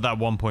deposit that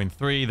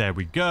 1.3. There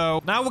we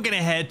go. Now we're going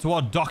to head to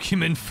our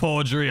document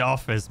forgery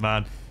office,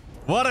 man.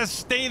 What a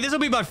state. This will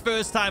be my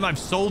first time I've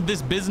sold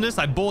this business.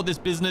 I bought this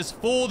business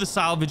for the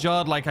salvage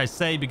yard, like I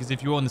say, because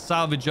if you own the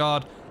salvage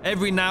yard,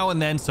 every now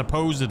and then,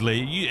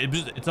 supposedly,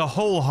 it's a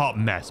whole hot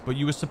mess, but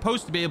you were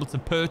supposed to be able to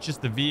purchase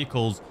the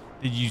vehicles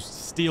that you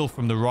steal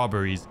from the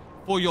robberies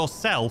for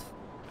yourself,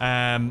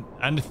 and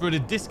for a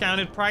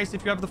discounted price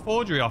if you have the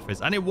forgery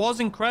office. And it was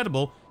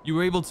incredible. You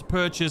were able to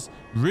purchase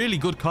really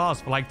good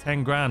cars for like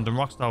 10 grand. And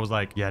Rockstar was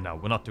like, yeah, no,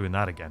 we're not doing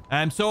that again.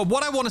 So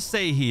what I want to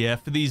say here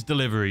for these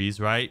deliveries,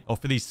 right, or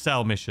for these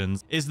sell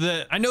missions, is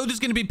that I know there's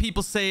going to be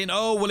people saying,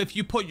 oh, well, if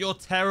you put your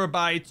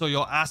terabytes or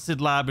your acid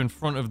lab in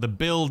front of the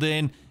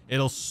building,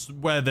 it'll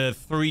where the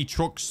 3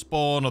 trucks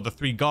spawn, or the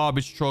 3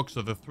 garbage trucks,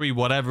 or the 3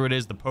 whatever it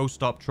is, the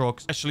post-op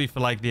trucks, especially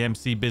for like the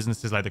MC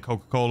businesses like the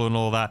Coca-Cola and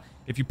all that.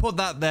 If you put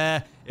that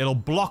there, it'll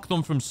block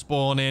them from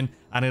spawning,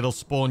 and it'll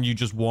spawn you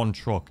just 1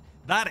 truck.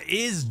 That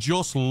is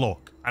just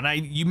luck.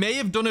 And you may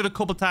have done it a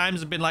couple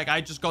times and been like,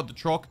 I just got the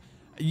truck.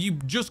 You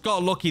just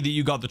got lucky that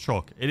you got the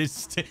truck. It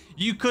is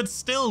you could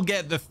still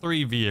get the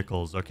 3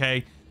 vehicles,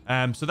 okay?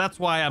 So that's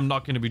why I'm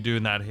not going to be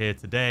doing that here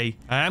today.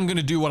 I am going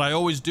to do what I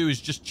always do, is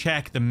just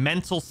check the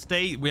mental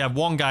state. We have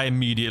one guy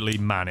immediately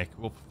manic.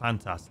 Well,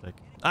 fantastic.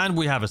 And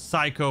we have a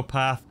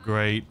psychopath.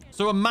 Great.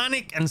 So a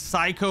manic and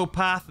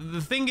psychopath.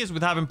 The thing is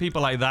with having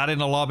people like that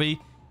in a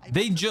lobby,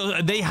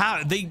 they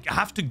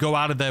have to go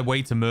out of their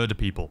way to murder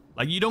people.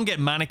 Like, you don't get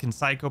manic and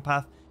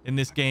psychopath in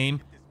this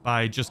game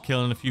by just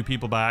killing a few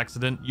people by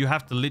accident. You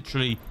have to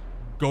literally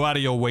go out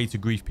of your way to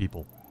grief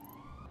people.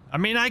 I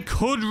mean, I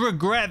could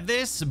regret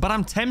this, but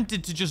I'm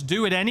tempted to just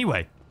do it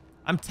anyway.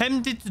 I'm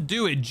tempted to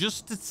do it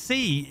just to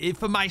see it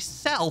for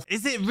myself.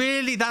 Is it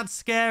really that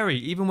scary,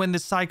 even when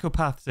there's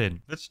psychopaths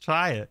in? Let's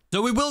try it.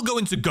 So we will go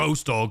into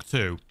Ghost Dog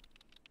too.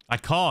 I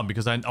can't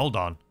because hold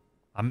on.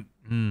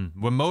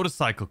 We're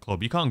Motorcycle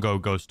Club. You can't go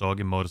Ghost Dog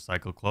in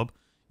Motorcycle Club.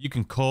 You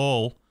can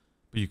call,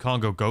 but you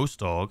can't go Ghost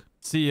Dog.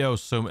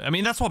 CEO, I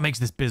mean, that's what makes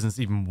this business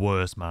even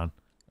worse, man.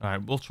 All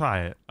right, we'll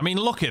try it. I mean,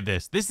 look at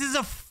this. This is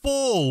a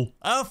full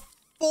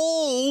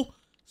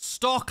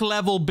stock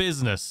level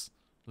business,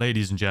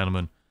 ladies and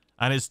gentlemen.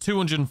 And it's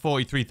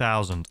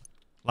 243,000.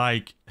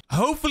 Like,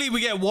 hopefully we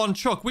get 1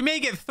 truck. We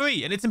may get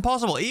 3, and it's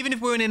impossible. Even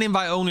if we're in an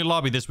invite-only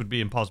lobby, this would be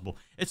impossible.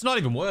 It's not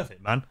even worth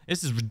it, man.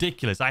 This is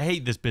ridiculous. I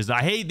hate this business.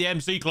 I hate the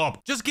MC Club.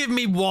 Just give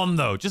me 1,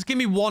 though. Just give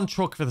me 1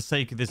 truck for the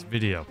sake of this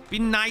video. Be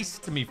nice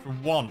to me for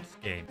once,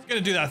 game. It's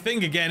going to do that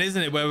thing again,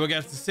 isn't it? Where we're going to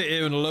have to sit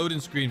here on a loading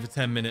screen for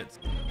 10 minutes.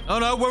 Oh,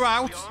 no, we're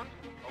out.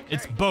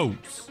 It's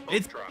boats.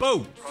 It's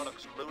boats.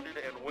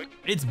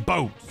 It's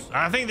boats.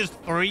 I think there's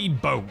 3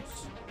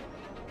 boats.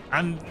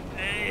 And,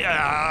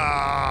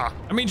 I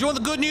mean, do you want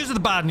the good news or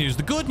the bad news?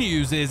 The good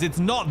news is it's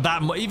not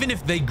that much. Even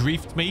if they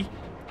griefed me,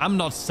 I'm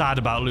not sad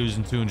about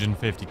losing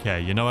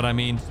 250k. You know what I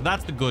mean? So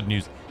that's the good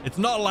news. It's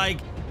not like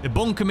the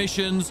bunker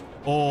missions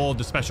or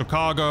the special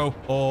cargo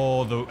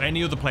or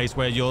any other place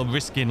where you're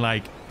risking,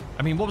 like,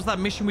 I mean, what was that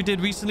mission we did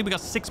recently? We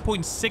got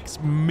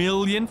 6.6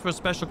 million for a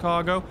special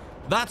cargo.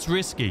 That's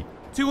risky.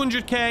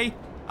 200k,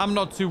 I'm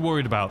not too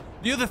worried about.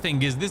 The other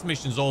thing is this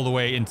mission's all the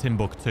way in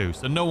Timbuktu,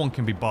 so no one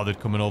can be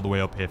bothered coming all the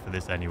way up here for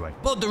this anyway.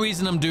 But the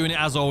reason I'm doing it,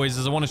 as always,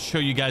 is I want to show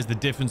you guys the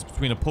difference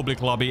between a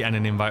public lobby and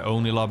an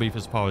invite-only lobby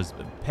as far as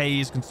pay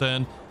is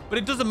concerned. But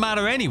it doesn't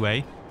matter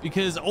anyway,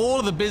 because all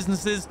of the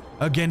businesses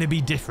are going to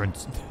be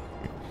different.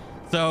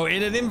 So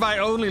in an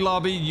invite-only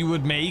lobby, you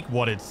would make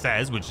what it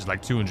says, which is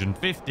like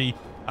 250.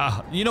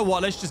 You know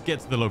what? Let's just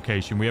get to the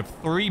location. We have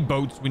 3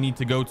 boats we need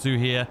to go to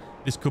here.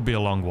 This could be a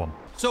long one.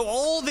 So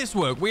all this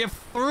work, we have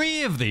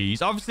 3 of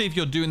these. Obviously, if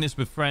you're doing this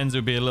with friends, it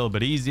would be a little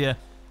bit easier.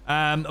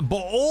 But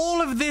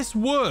all of this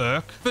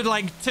work for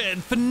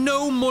for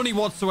no money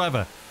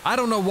whatsoever. I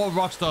don't know what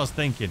Rockstar's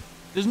thinking.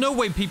 There's no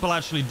way people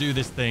actually do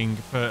this thing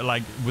for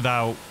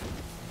without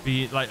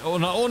being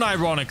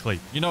unironically.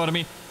 You know what I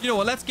mean? You know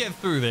what? Let's get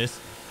through this.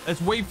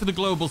 Let's wait for the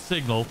global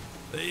signal.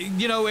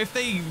 You know, if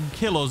they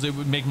kill us, it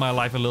would make my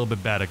life a little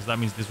bit better because that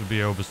means this would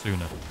be over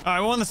sooner. All right,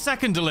 well, on the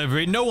second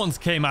delivery, no one's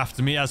came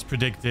after me as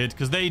predicted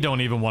because they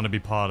don't even want to be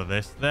part of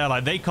this. They're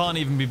like, they can't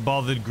even be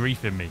bothered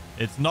griefing me.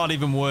 It's not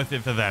even worth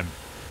it for them.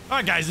 All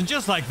right, guys, and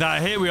just like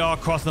that, here we are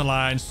crossing the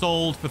line,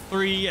 sold for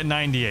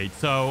 $398.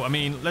 So, I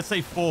mean, let's say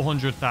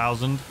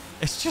 400,000.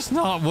 It's just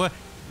not worth,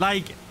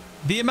 like,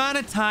 the amount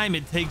of time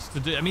it takes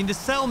to do. I mean, the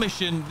sell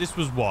mission, this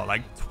was what,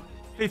 like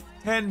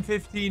 10,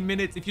 15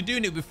 minutes. If you're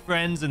doing it with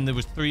friends and there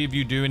was 3 of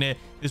you doing it,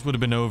 this would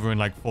have been over in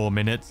like 4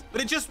 minutes. But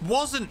it just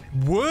wasn't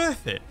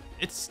worth it.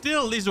 It's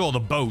still, these are all the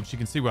boats. You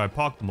can see where I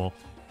parked them all.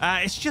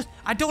 It's just,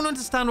 I don't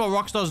understand what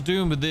Rockstar's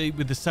doing with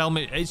the sell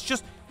mission. It's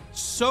just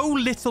so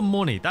little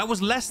money. That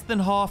was less than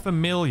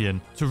 $500,000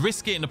 to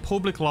risk it in a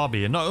public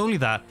lobby. And not only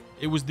that,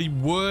 it was the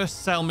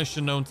worst sell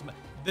mission known to me.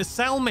 The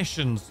sell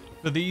missions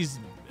for these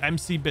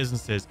MC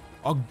businesses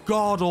are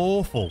god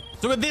awful.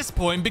 So at this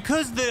point,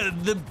 because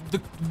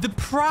the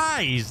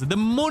prize, the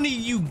money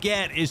you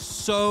get is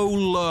so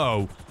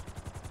low,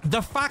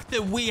 the fact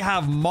that we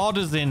have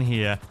modders in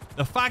here,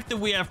 the fact that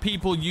we have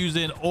people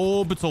using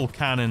orbital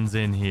cannons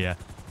in here,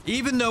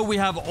 even though we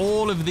have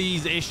all of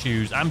these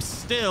issues, I'm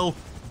still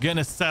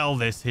gonna sell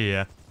this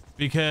here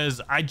because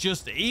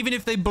even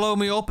if they blow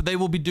me up, they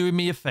will be doing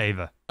me a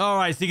favor. All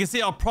right, so you can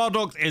see our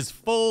product is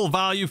full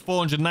value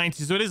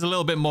 490, so it is a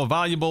little bit more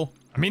valuable.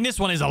 I mean, this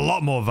one is a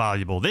lot more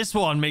valuable. This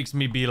one makes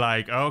me be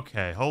like,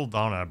 okay, hold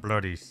on a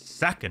bloody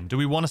second. Do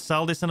we want to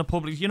sell this in a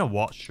public? You know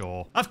what?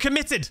 Sure. I've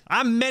committed.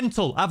 I'm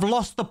mental. I've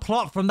lost the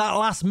plot from that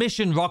last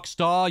mission,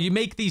 Rockstar. You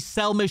make these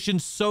sell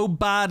missions so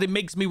bad, it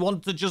makes me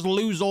want to just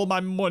lose all my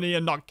money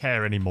and not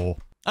care anymore.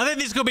 I think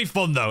this could be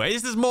fun, though.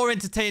 This is more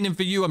entertaining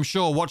for you, I'm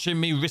sure, watching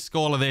me risk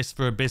all of this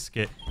for a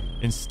biscuit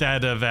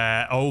instead of,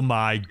 oh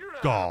my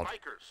God.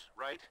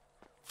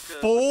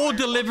 4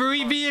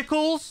 delivery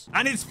vehicles?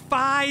 And it's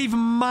 5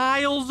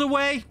 miles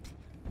away?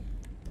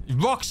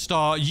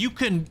 Rockstar, you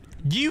can...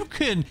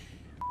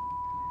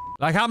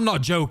 Like, I'm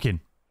not joking.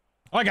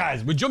 All right,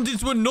 guys, we jumped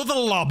into another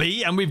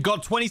lobby, and we've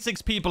got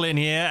 26 people in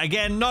here.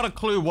 Again, not a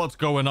clue what's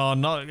going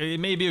on. It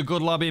may be a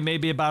good lobby, it may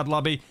be a bad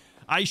lobby.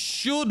 I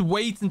should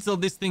wait until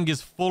this thing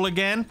is full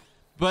again.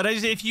 But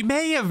as if you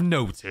may have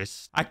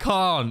noticed, I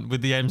can't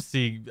with the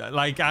MC.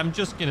 Like, I'm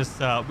just gonna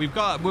sell.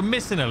 We're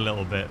missing a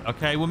little bit,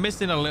 okay? We're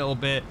missing a little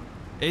bit.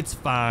 It's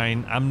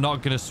fine. I'm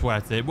not gonna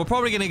sweat it. We're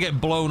probably gonna get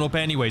blown up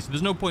anyway, so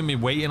there's no point in me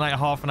waiting like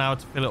half an hour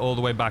to fill it all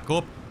the way back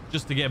up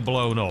just to get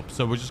blown up.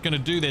 So we're just gonna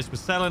do this. We're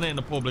selling it in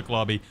a public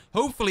lobby.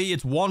 Hopefully,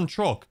 it's 1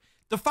 truck.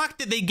 The fact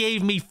that they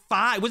gave me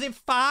 5... Was it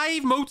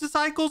 5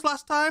 motorcycles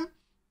last time?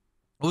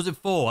 Or was it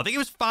 4? I think it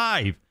was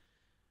 5.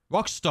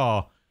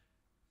 Rockstar...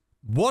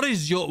 What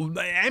is your...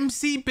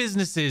 MC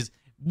businesses,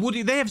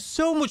 they have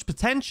so much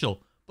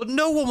potential, but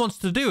no one wants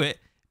to do it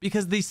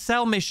because these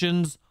sell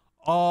missions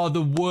are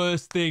the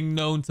worst thing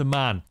known to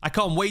man. I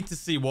can't wait to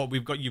see what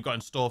you've got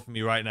in store for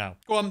me right now.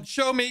 Go on,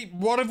 show me.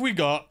 What have we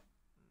got?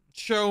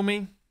 Show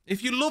me.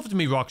 If you loved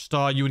me,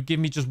 Rockstar, you would give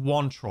me just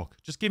 1 truck.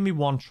 Just give me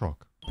 1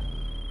 truck.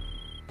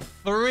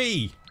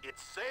 3.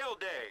 It's sale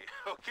day.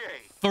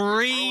 Okay.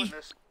 3.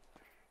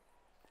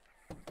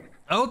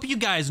 I hope you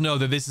guys know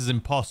that this is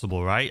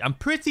impossible, right? I'm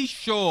pretty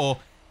sure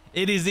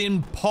it is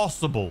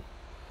impossible.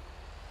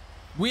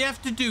 We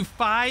have to do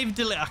 5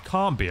 I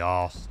can't be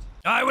arsed.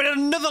 All right, we're in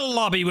another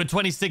lobby with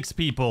 26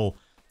 people.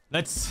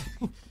 Let's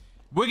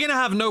we're going to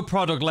have no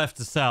product left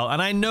to sell.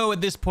 And I know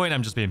at this point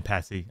I'm just being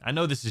petty. I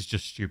know this is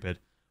just stupid,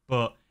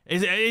 but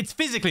it's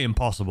physically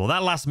impossible.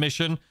 That last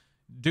mission,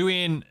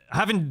 driving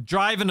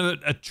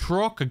a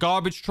truck, a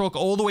garbage truck,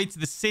 all the way to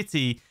the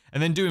city,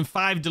 and then doing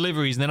 5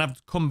 deliveries, and then have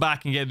to come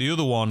back and get the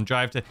other one,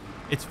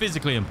 it's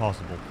physically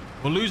impossible.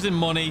 We're losing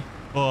money,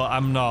 but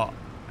I'm not.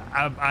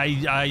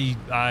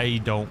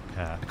 I don't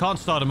care. I can't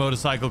start a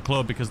motorcycle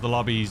club because the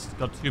lobby's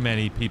got too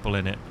many people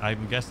in it,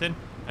 I'm guessing.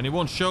 And it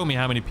won't show me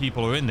how many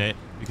people are in it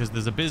because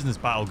there's a business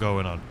battle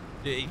going on.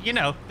 You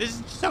know,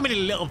 there's so many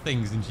little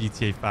things in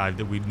GTA 5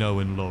 that we know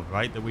and love,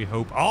 right? That we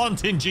hope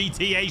aren't in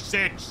GTA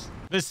 6.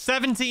 There's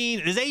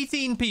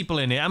 18 people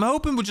in it. I'm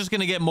hoping we're just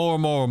going to get more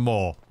and more and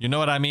more. You know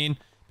what I mean?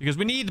 Because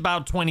we need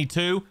about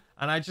 22.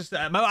 And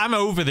I'm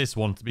over this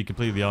one, to be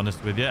completely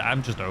honest with you.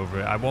 I'm just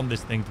over it. I want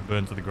this thing to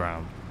burn to the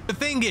ground. The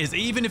thing is,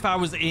 even if I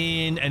was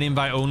in an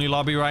invite-only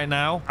lobby right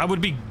now, I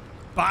would be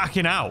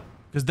backing out.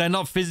 Because they're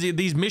not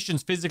these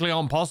missions physically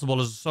aren't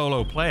possible as a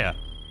solo player.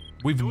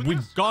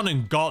 We've gone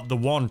and got the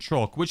one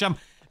truck, which I'm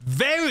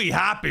very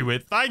happy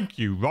with. Thank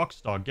you,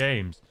 Rockstar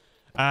Games.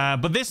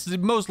 But this is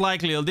most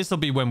likely, this will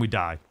be when we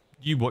die.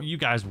 You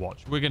guys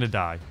watch. We're gonna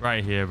die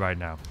right here, right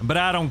now. But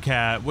I don't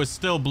care. We're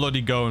still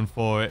bloody going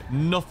for it.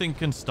 Nothing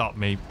can stop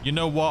me. You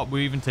know what?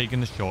 We're even taking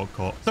the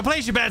shortcut. So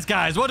place your bets,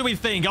 guys. What do we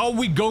think? Are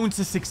we going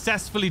to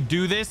successfully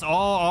do this, or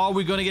are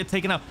we going to get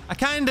taken out? I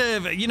kind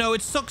of, you know,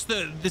 it sucks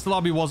that this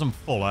lobby wasn't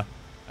fuller,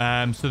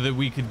 so that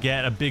we could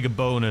get a bigger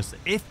bonus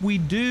if we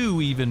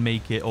do even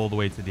make it all the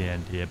way to the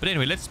end here. But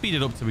anyway, let's speed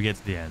it up till we get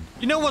to the end.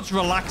 You know what's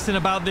relaxing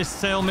about this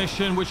sale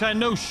mission, which I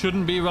know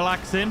shouldn't be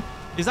relaxing,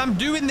 is I'm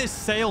doing this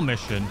sale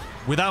mission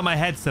without my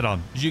headset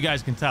on, as you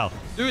guys can tell.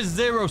 There is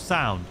 0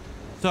 sound.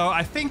 So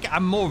I think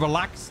I'm more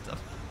relaxed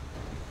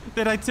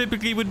than I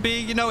typically would be.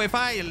 You know,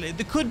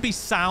 there could be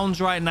sounds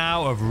right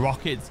now of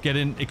rockets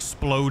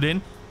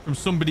exploding from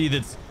somebody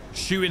that's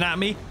shooting at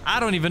me. I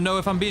don't even know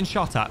if I'm being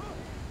shot at.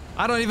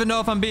 I don't even know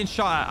if I'm being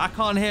shot at. I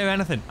can't hear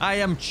anything. I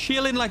am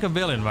chilling like a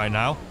villain right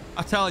now.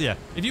 I tell you,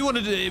 if you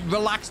want to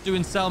relax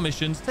doing sell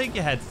missions, take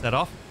your headset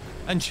off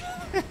and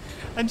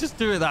just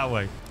do it that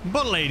way.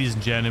 But ladies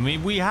and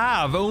gentlemen, we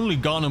have only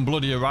gone and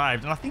bloody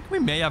arrived, and I think we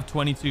may have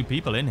 22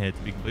 people in here,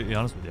 to be completely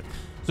honest with you.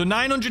 So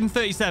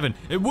 937.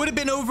 It would have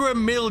been over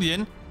 1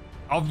 million,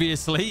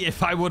 obviously,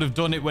 if I would have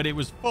done it when it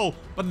was full.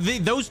 But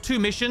those 2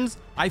 missions,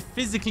 I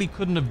physically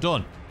couldn't have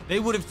done. They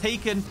would have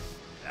taken...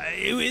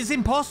 it is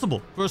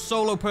impossible for a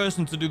solo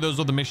person to do those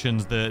other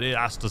missions that it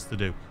asked us to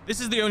do. This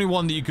is the only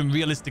one that you can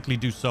realistically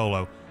do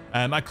solo.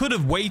 I could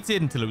have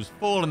waited until it was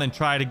full and then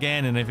tried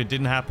again, and if it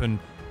didn't happen,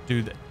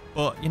 do that.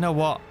 But you know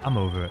what? I'm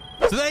over it.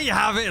 So there you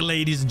have it,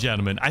 ladies and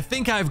gentlemen. I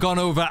think I've gone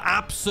over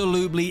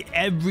absolutely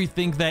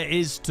everything there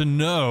is to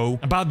know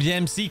about the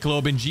MC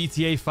Club in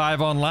GTA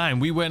 5 Online.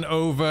 We went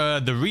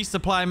over the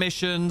resupply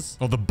missions,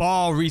 or the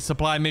bar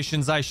resupply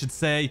missions, I should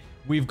say.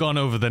 We've gone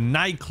over the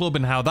nightclub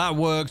and how that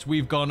works.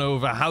 We've gone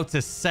over how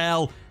to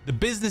sell the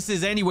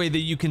businesses anyway that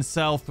you can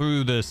sell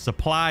through the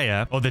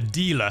supplier, or the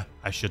dealer,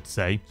 I should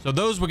say. So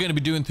those we're going to be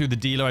doing through the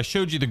dealer. I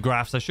showed you the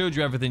graphs. I showed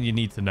you everything you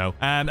need to know.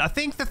 I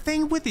think the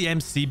thing with the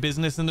MC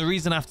business, and the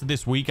reason after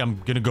this week I'm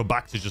going to go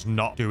back to just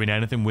not doing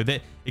anything with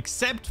it,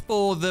 except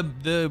for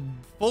the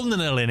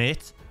funneling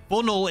it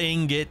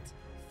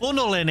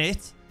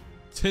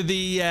to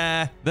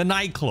the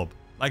nightclub.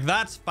 Like,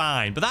 that's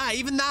fine. But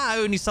even that, I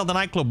only sell the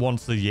nightclub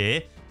once a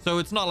year. So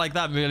it's not like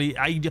that, really.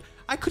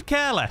 I could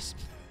care less.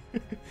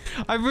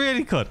 I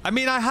really could. I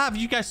mean,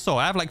 you guys saw,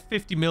 I have like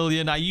 50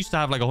 million. I used to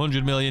have like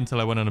 100 million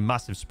till I went on a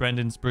massive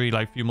spending spree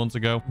like a few months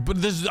ago. But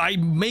I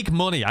make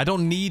money. I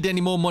don't need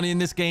any more money in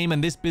this game.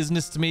 And this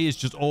business to me is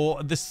just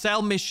the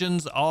sell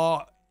missions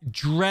are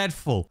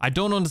dreadful. I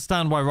don't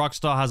understand why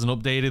Rockstar hasn't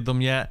updated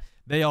them yet.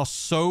 They are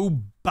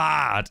so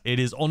bad. It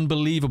is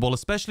unbelievable,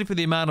 especially for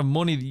the amount of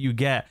money that you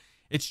get.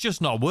 It's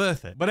just not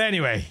worth it. But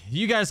anyway,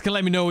 you guys can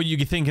let me know what you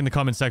think in the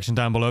comment section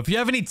down below. If you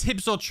have any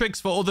tips or tricks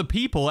for other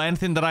people,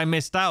 anything that I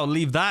missed out,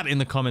 leave that in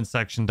the comment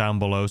section down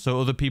below so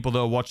other people that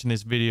are watching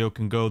this video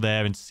can go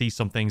there and see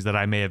some things that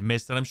I may have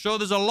missed. And I'm sure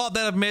there's a lot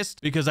that I've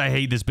missed because I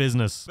hate this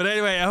business. But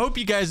anyway, I hope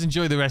you guys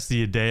enjoy the rest of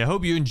your day. I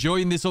hope you're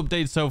enjoying this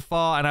update so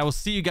far, and I will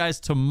see you guys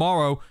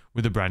tomorrow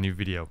with a brand new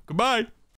video. Goodbye.